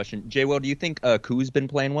a question. J-Will, do you think Kuz been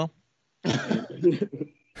playing well? I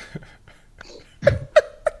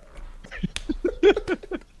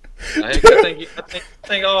think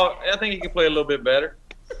he can play a little bit better.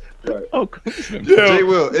 Right. Oh, Jay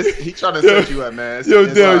Will, he trying to set you up, man.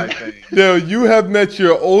 You have met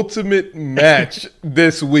your ultimate match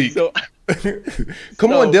this week.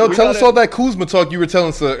 Come on, Dale. Tell us all that Kuzma talk you were telling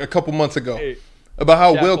us a couple months ago about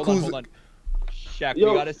how well Kuzma. Shaq,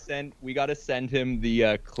 we gotta send him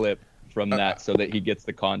the clip from that so that he gets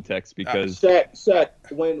the context because Shaq,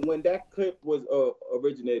 when that clip was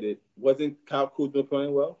originated, wasn't Kyle Kuzma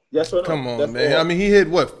playing well? Yes or no? Come on, man. I mean, he hit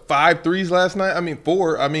 5 threes last night. I mean,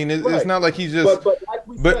 4. I mean, it's not like he's just. But like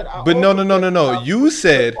we said, no. You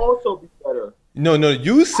said also be better. No.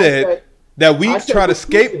 You said that we try to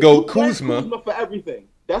scapegoat Kuzma for everything.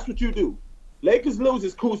 That's what you do. Lakers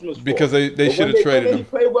loses Kuzma's fault. Because they should have traded him. When he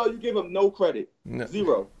play well, you give him no credit. No.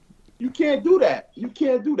 0. You can't do that.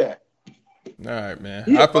 All right, man.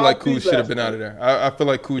 I feel like Kuz should have been out of there. I feel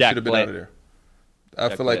like Kuz should have been out of there.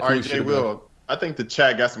 I feel like Kuz should have been. Will, I think the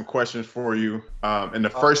chat got some questions for you. And the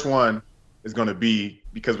first one is going to be,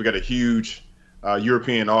 because we got a huge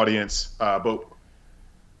European audience, but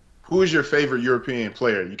who is your favorite European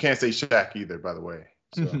player? You can't say Shaq either, by the way.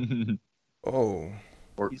 So.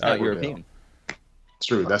 He's not European.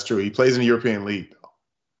 True, that's true. He plays in the European League.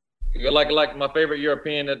 Like my favorite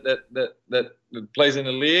European that plays in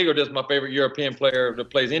the league, or just my favorite European player that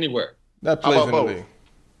plays anywhere? That plays in the league.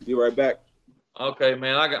 Be right back. Okay,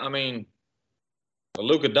 man. I mean,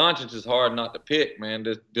 Luka Doncic is hard not to pick, man.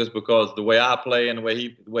 Just because the way I play and the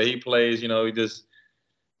way he plays, you know, he just.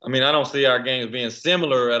 I mean, I don't see our games being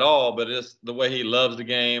similar at all, but it's the way he loves the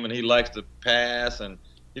game and he likes to pass and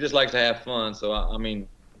he just likes to have fun. So I mean,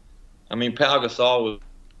 Pau Gasol was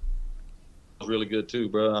really good too,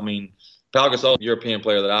 bro. I mean, Pau Gasol is the European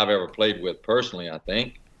player that I've ever played with personally, I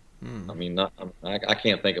think. I mean, I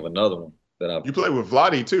can't think of another one that I've. You played with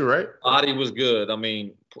Vlade too, right? Vlade was good. I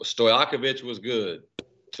mean, Stojakovic was good.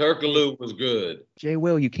 Turkoglu was good. J.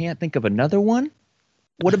 Will, you can't think of another one?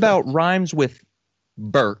 What about rhymes with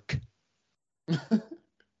Burke?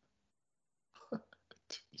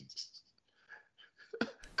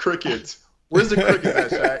 Crickets. Where's the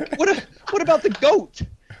crickets at, Shaq? What about the GOAT?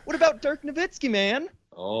 What about Dirk Nowitzki, man?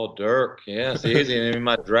 Oh, Dirk. Yeah, see, he's in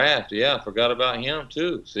my draft. Yeah, I forgot about him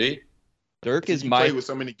too. See? Dirk is played with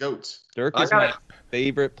so many GOATs. Dirk is my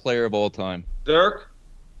favorite player of all time. Dirk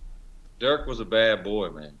was a bad boy,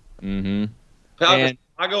 man. Mm-hmm.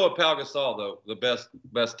 I go with Pau Gasol though, the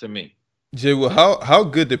best to me. Jay, well, how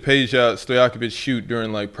good did Peja Stojakovic shoot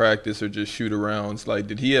during like practice or just shoot arounds? Like,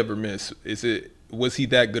 did he ever miss? Was he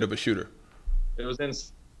that good of a shooter? It was in.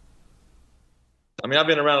 I mean, I've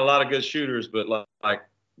been around a lot of good shooters, but like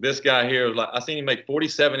this guy here, like I seen him make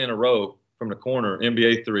 47 in a row from the corner,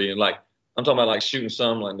 NBA 3, and like I'm talking about like shooting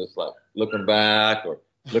something like this, like looking back or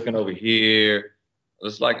looking over here.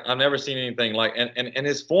 It's like I've never seen anything like, and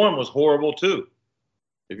his form was horrible too.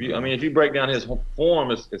 If you break down his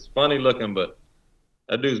form, it's funny looking, but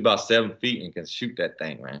that dude's about 7 feet and can shoot that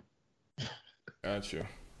thing, man. Got you.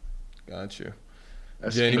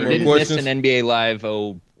 Jay, any more questions? An NBA Live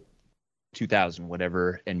 2000,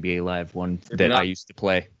 whatever NBA Live one that I used to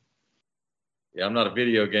play. Yeah, I'm not a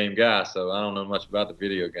video game guy, so I don't know much about the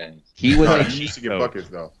video games. He was a cheat code. Buckets,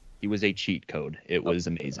 though. He was a cheat code. It was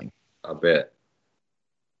amazing. I bet.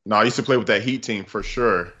 No, I used to play with that Heat team for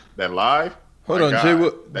sure. That Live. Hold on,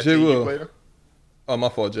 Jay Will. Oh, my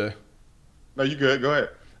fault, Jay. No, you good. Go ahead.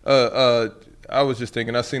 I was just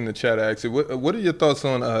thinking. I seen the chat actually. What are your thoughts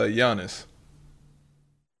on Giannis?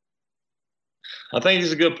 I think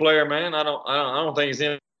he's a good player, man. I don't think he's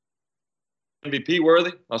MVP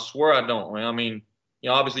worthy. I swear I don't, man. I mean,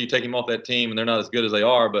 obviously you take him off that team and they're not as good as they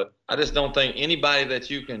are, but I just don't think anybody that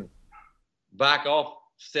you can back off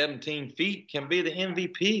 17 feet can be the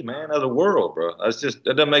MVP, man, of the world, bro. That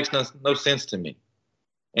doesn't make no sense to me.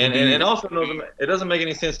 And also it doesn't make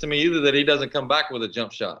any sense to me either that he doesn't come back with a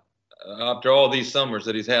jump shot after all these summers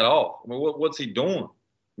that he's had off. I mean, what's he doing?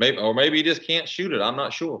 Maybe he just can't shoot it. I'm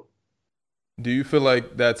not sure. Do you feel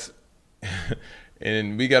like that's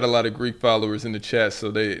and we got a lot of Greek followers in the chat,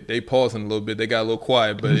 so they pausing a little bit. They got a little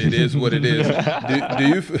quiet, but it is what it is.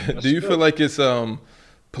 Do you feel like it's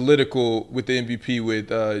political with the MVP with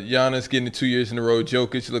Giannis getting it 2 years in a row?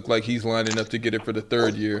 Jokic looked like he's lining up to get it for the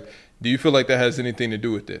third year. Do you feel like that has anything to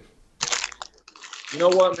do with it? You know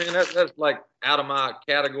what, man? That's like out of my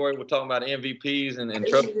category. We're talking about MVPs and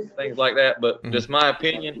trophies and things like that. But just my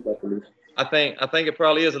opinion, I think it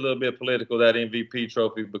probably is a little bit political, that MVP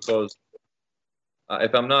trophy, because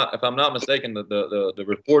if I'm not mistaken, the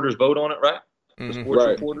reporters vote on it, right? The sports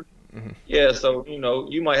reporters. Mm-hmm. Yeah, so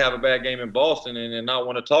you might have a bad game in Boston and not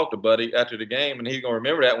want to talk to Buddy after the game, and he's gonna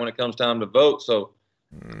remember that when it comes time to vote. So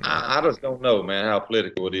I just don't know, man, how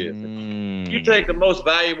political it is. You take the most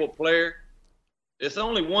valuable player. It's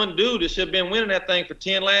only one dude that should have been winning that thing for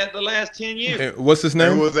the last 10 years. Hey, what's his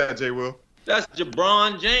name? Who was that, Jay Will? That's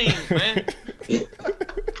LeBron James, man.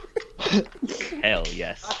 Hell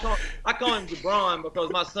yes. I call him LeBron because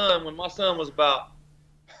when my son was about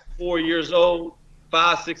 4 years old,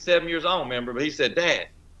 5, 6, 7 years, I don't remember, but he said, "Dad,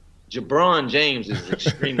 LeBron James is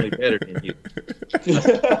extremely better than you."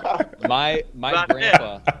 My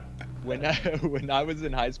grandpa, when I was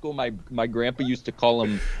in high school, my grandpa used to call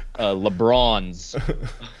him LeBrons.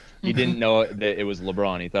 He didn't know that it was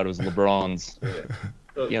LeBron. He thought it was LeBron's.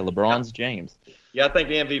 Yeah, LeBron's James. Yeah, I think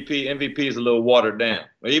the MVP is a little watered down.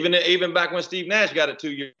 Even back when Steve Nash got it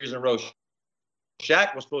 2 years in a row,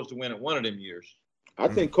 Shaq was supposed to win it one of them years. I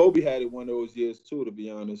think Kobe had it one of those years too, to be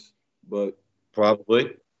honest. But probably.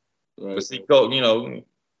 Right. But see, Kobe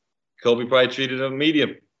probably treated a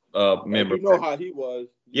media member. You know how he was.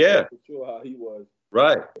 Yeah. For sure how he was.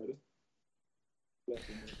 Right.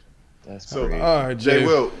 That's so. great. All right, Jay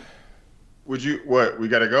Will. We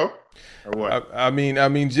gotta go, or what? I mean,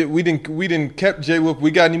 we didn't kept Jay Will. We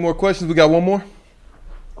got any more questions? We got one more.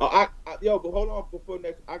 But hold on before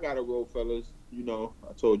next. I gotta roll, fellas.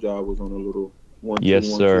 I told y'all I was on a little 1-2, yes,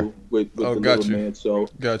 1-2 sir. With the little man. So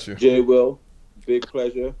got you, Jay Will. Big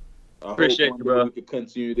pleasure. I appreciate hope you, bro. We can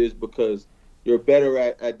continue this because you're better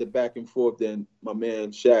at the back and forth than my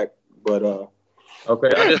man Shaq. But okay,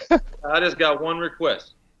 I just got one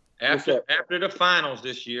request. After the finals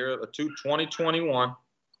this year, 2021,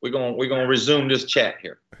 we're gonna resume this chat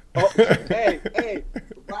here. Oh, hey,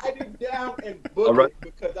 write it down and book it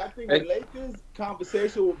because I think the Lakers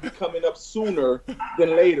conversation will be coming up sooner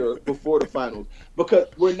than later before the finals because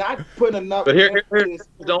we're not putting enough emphasis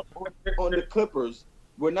on the Clippers.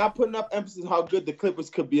 We're not putting up emphasis on how good the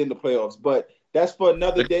Clippers could be in the playoffs, but that's for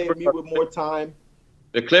another day and me with more time.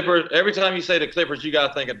 The Clippers, every time you say the Clippers, you got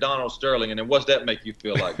to think of Donald Sterling, and then what's that make you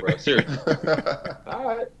feel like, bro? Seriously.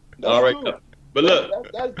 All right. True. But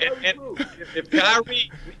look, that's true. If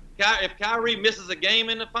Kyrie misses a game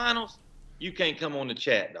in the finals, you can't come on the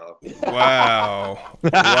chat, dog. Wow.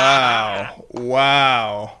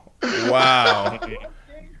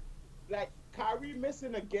 Like Kyrie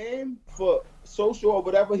missing a game for social or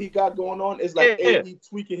whatever he got going on is like AD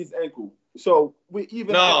tweaking his ankle. So we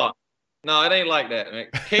even No, it ain't like that, man.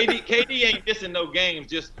 KD ain't missing no games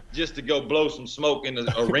just to go blow some smoke in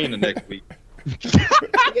the arena next week.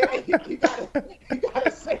 Yeah, he got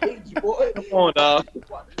a sage, boy. Come on, dog.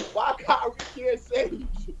 Why Kyrie can't sage?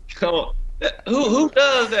 Come on. Who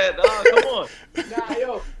does that, dog? Come on. Nah,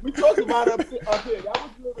 yo, we we talked about it up here. That was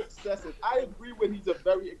a little excessive. I agree with he's a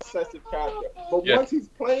very excessive character. But once he's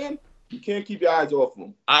playing, you can't keep your eyes off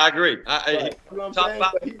him. I agree. Right. You know what I'm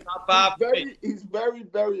saying? Top five. He's very,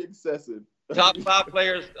 very excessive. Top 5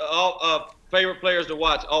 players, all favorite players to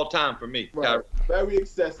watch all time for me. Right. Very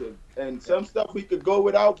excessive. And some stuff we could go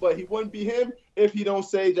without, but he wouldn't be him if he don't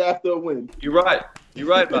sage after a win. You're right. You're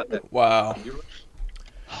right about that. Wow.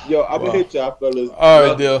 Yo, I'm going to hit y'all, fellas. All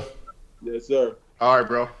right, Dill. Yes, sir. All right,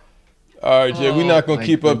 bro. All right, Jay. We're not gonna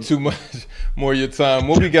keep up too much more of your time.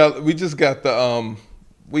 What we got? We just got the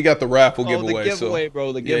raffle giveaway. The giveaway,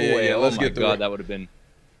 bro. The giveaway. Yeah. Let's get God, that would have been.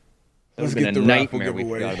 Let's get the nightmare. raffle giveaway.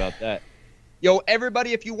 We forgot about that. Yo,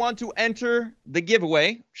 everybody, if you want to enter the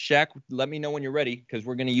giveaway, Shaq, let me know when you're ready because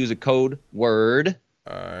we're gonna use a code word.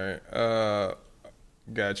 All right.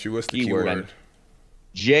 Got you. What's the keyword?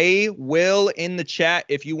 J Will in the chat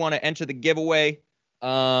if you want to enter the giveaway.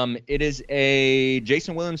 It is a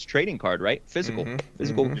Jason Williams trading card, right? Physical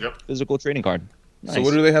trading card. Nice. So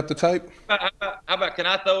what do they have to type? How about can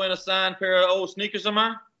I throw in a signed pair of old sneakers of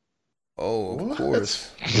mine? Oh, of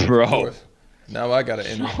course, bro. Of course. Now I gotta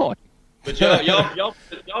enter. But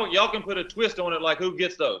y'all can put a twist on it, like who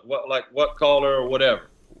gets those? What color or whatever.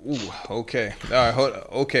 Ooh, okay. All right. Hold on.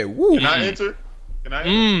 Okay. Woo. Can I enter?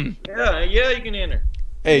 Yeah, you can enter.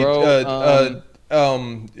 Hey, bro,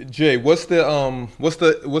 Jay, what's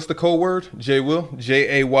the code word? Jay Will?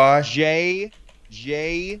 JAY?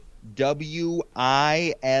 JWILL.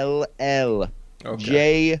 Okay.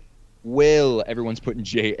 J Will. Everyone's putting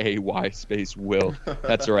JAY space Will.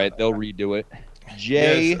 That's all right. They'll redo it.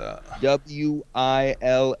 JWILL.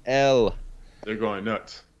 They're going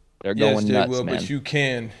nuts. They're going Jay nuts, Will, man. but you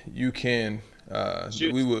can. We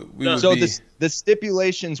would So be. the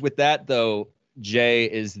stipulations with that though, Jay,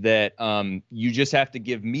 is that you just have to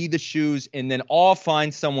give me the shoes, and then I'll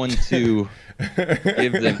find someone to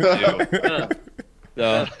give them to.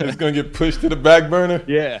 So It's gonna get pushed to the back burner.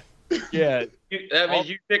 yeah. That means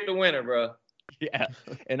you pick the winner, bro. Yeah,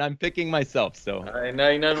 and I'm picking myself. So Ain't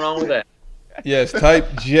nothing wrong with that. Yes, type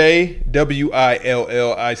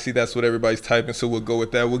JWILL. I see that's what everybody's typing, so we'll go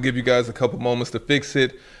with that. We'll give you guys a couple moments to fix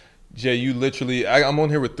it. Jay, you literally, I'm on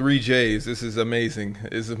here with 3 J's. This is amazing.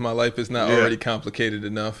 As if my life is not already complicated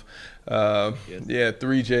enough. Yes. Yeah,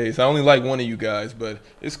 3 J's. I only like one of you guys, but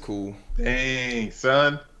it's cool. Dang,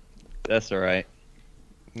 son. that's all right.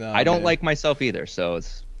 Nah, I don't man. like myself either, so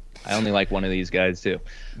I only like one of these guys too.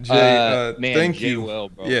 Jay, Man, thank Jay you. Will,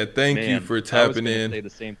 bro. Yeah, thank you Man, for I was tapping gonna in. say the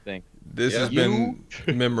same thing. This has been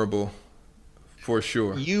memorable, for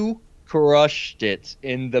sure. You crushed it.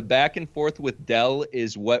 And the back and forth with Dell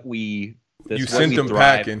is what we. You sent him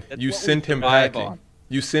packing. You sent him packing. On.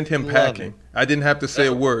 You sent him Love packing. it. I didn't have to say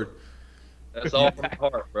a word. That's all from the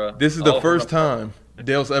heart, bro. This is All the from first heart. time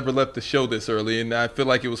Dale's ever left the show this early, and I feel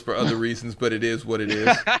like it was for other reasons, but it is what it is.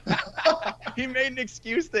 He made an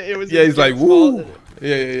excuse that it was. Yeah, he's like, his woo. fault.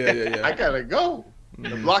 Yeah. I gotta go.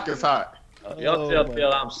 The block is hot. Y'all tell man.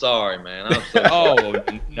 Phil I'm sorry, man. I'm sorry. Oh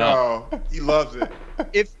no! No, he loves it.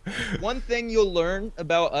 If one thing you'll learn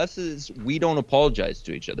about us is we don't apologize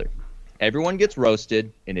to each other. Everyone gets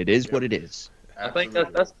roasted, and it is what it is. I think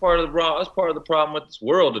that's part of the problem. That's part of the problem with this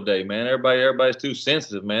world today, man. Everybody's too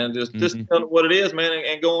sensitive, man. Just tell it what it is, man,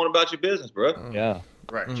 and go on about your business, bro. Yeah,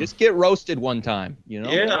 Right. just get roasted one time, you know.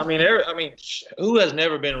 Yeah, I mean, who has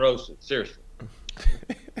never been roasted? Seriously.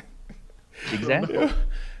 Exactly.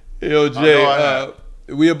 Yo, Jay, I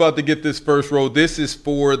we about to get this first row. This is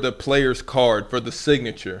for the player's card, for the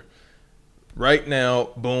signature. Right now,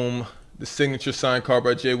 boom, the signature signed card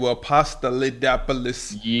by Jay Will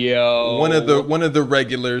Apostolidopoulos. Yo, One of the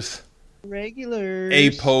regulars. regulars.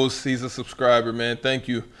 A Post, he's a subscriber, man. Thank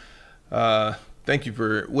you. Thank you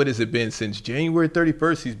for, what has it been, since January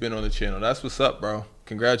 31st he's been on the channel. That's what's up, bro.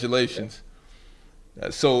 Congratulations.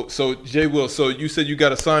 So Jay Will, so you said you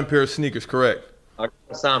got a signed pair of sneakers, correct? I got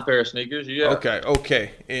a signed pair of sneakers. Yeah.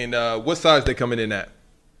 Okay. And what size they coming in at?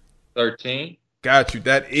 13. Got you.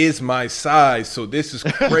 That is my size, so this is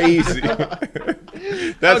crazy.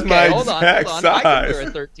 That's Okay, my hold on. exact I can wear size.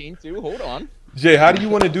 a 13 too. Hold on. Jay, how do you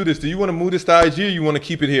want to do this? Do you want to move this to IG or you want to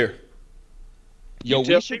keep it here? Yo, You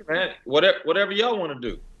tell we should me, man. Whatever y'all want to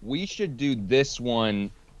do. do this one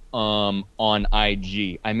on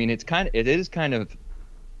IG. I mean, it is kind of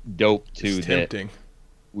dope too. It's tempting.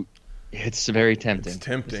 It's very tempting. It's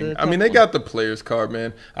tempting. It's a I mean, tough they got the players card,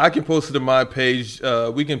 man. I can post it to my page.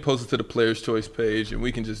 We can post it to the players choice page, and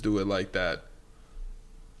we can just do it like that.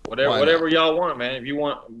 Why not? Whatever y'all want, man. If you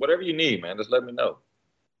want whatever you need, man, just let me know.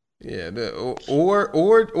 Yeah,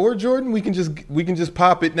 or Jordan, we can just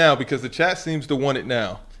pop it now because the chat seems to want it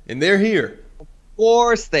now, and they're here.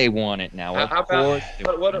 course they want it now. How about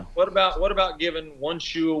what about giving one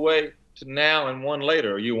shoe away to now and one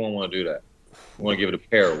later? Or you won't want to do that? You want to give it a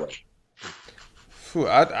pair away?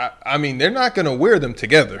 I mean, they're not going to wear them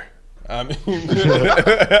together. I mean,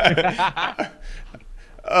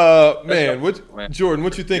 Jordan,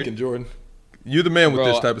 what you thinking, Jordan? You're the man with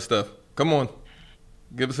this type of stuff. Come on,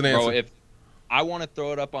 give us an answer. Bro, if I want to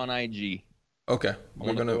throw it up on IG. Okay,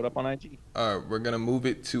 we're gonna throw it up on IG. All right, we're gonna move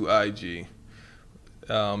it to IG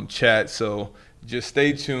chat. So just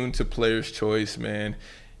stay tuned to Player's Choice, man,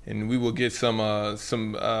 and we will get some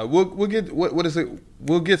we'll get what is it?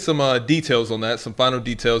 We'll get some details on that, some final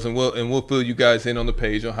details, and we'll fill you guys in on the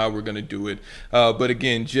page on how we're gonna do it. But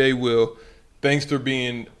again, Jay Will, thanks for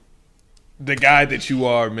being the guy that you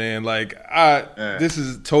are, man. Like, this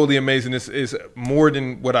is totally amazing. This is more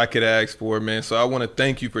than what I could ask for, man. So I want to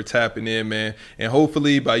thank you for tapping in, man. And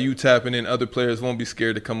hopefully by you tapping in, other players won't be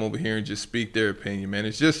scared to come over here and just speak their opinion, man.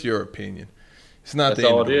 It's just your opinion. It's not the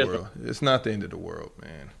end of the world. It's not the end of the world,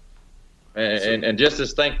 man. And just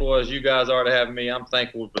as thankful as you guys are to have me, I'm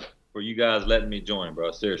thankful for you guys letting me join, bro.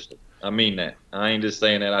 Seriously. I mean that. I ain't just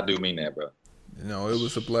saying that. I do mean that, bro. No, it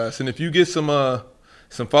was a blast. And if you get some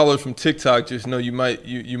followers from TikTok, just know you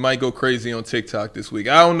might go crazy on TikTok this week.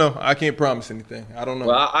 I don't know. I can't promise anything. I don't know.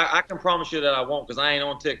 Well, I can promise you that I won't, because I ain't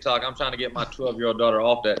on TikTok. I'm trying to get my 12-year-old daughter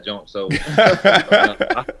off that junk. So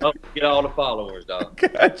I hope to get all the followers, dog.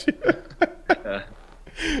 Gotcha.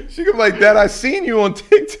 She could be like, Dad, I seen you on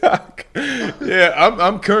TikTok. Yeah,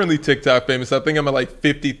 I'm currently TikTok famous. I think I'm at like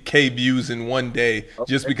 50K views in one day,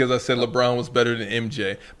 just because I said LeBron was better than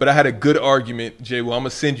MJ. But I had a good argument, Jay. Well, I'm gonna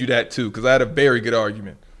send you that too, because I had a very good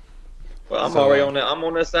argument. Well, I'm already on that. I'm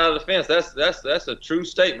on that side of the fence. That's a true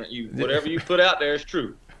statement. Whatever you put out there is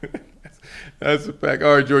true. That's a fact.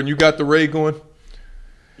 All right, Jordan, you got the raid going?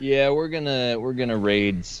 Yeah, we're gonna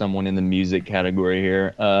raid someone in the music category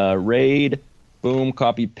here. Raid. Boom,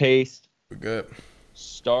 copy, paste. We're good.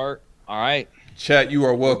 Start. All right. Chat, you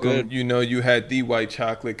are welcome. You know, you had The White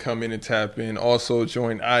Chocolate come in and tap in. Also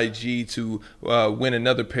join IG to win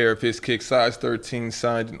another pair of his kicks, size 13,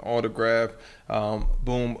 signed and autographed.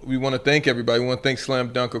 Boom. We want to thank everybody. We want to thank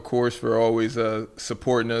Slam Dunk, of course, for always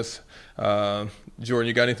supporting us. Jordan,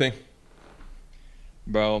 you got anything?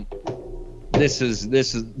 Bro, this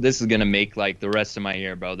is gonna make like the rest of my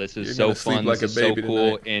year, bro. This is so fun. This is so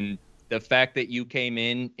cool. And the fact that you came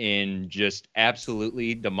in and just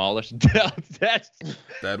absolutely demolished that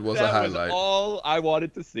was a highlight. Was all I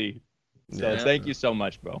wanted to see. So thank you so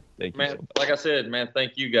much, bro. Thank you. Man, so much. like I said, man,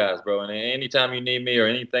 thank you guys, bro. And anytime you need me or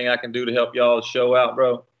anything I can do to help y'all show out,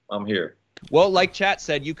 bro, I'm here. Well, like chat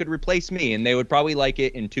said, you could replace me, and they would probably like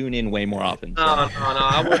it and tune in way more often. So. No.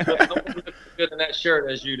 I wouldn't look as good in that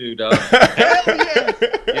shirt as you do, dog. Hell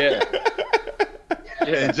yeah.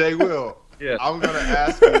 And Jay Will. Yeah. I'm gonna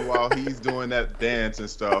ask you while he's doing that dance and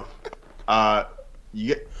stuff. Can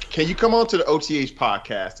you come on to the OTH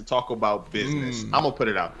podcast to talk about business? I'm gonna put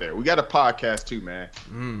it out there. We got a podcast too, man.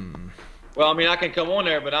 Well, I mean, I can come on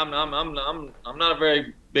there, but I'm not a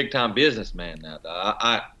very big time businessman now.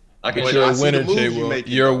 I can. You're a winner, Jay Will.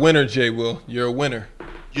 You're a winner, Jay Will. You're a winner.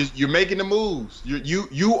 You're making the moves.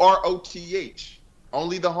 You are OTH.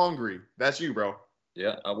 Only the hungry. That's you, bro.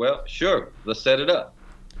 Yeah. Well, sure. Let's set it up.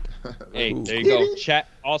 Hey, there you go. Chat.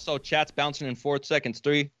 Also, chat's bouncing in 4 seconds.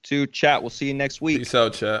 3, 2, chat. We'll see you next week. Peace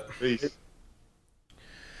out, chat. Peace.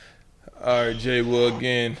 All right, Jay Will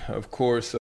again, of course.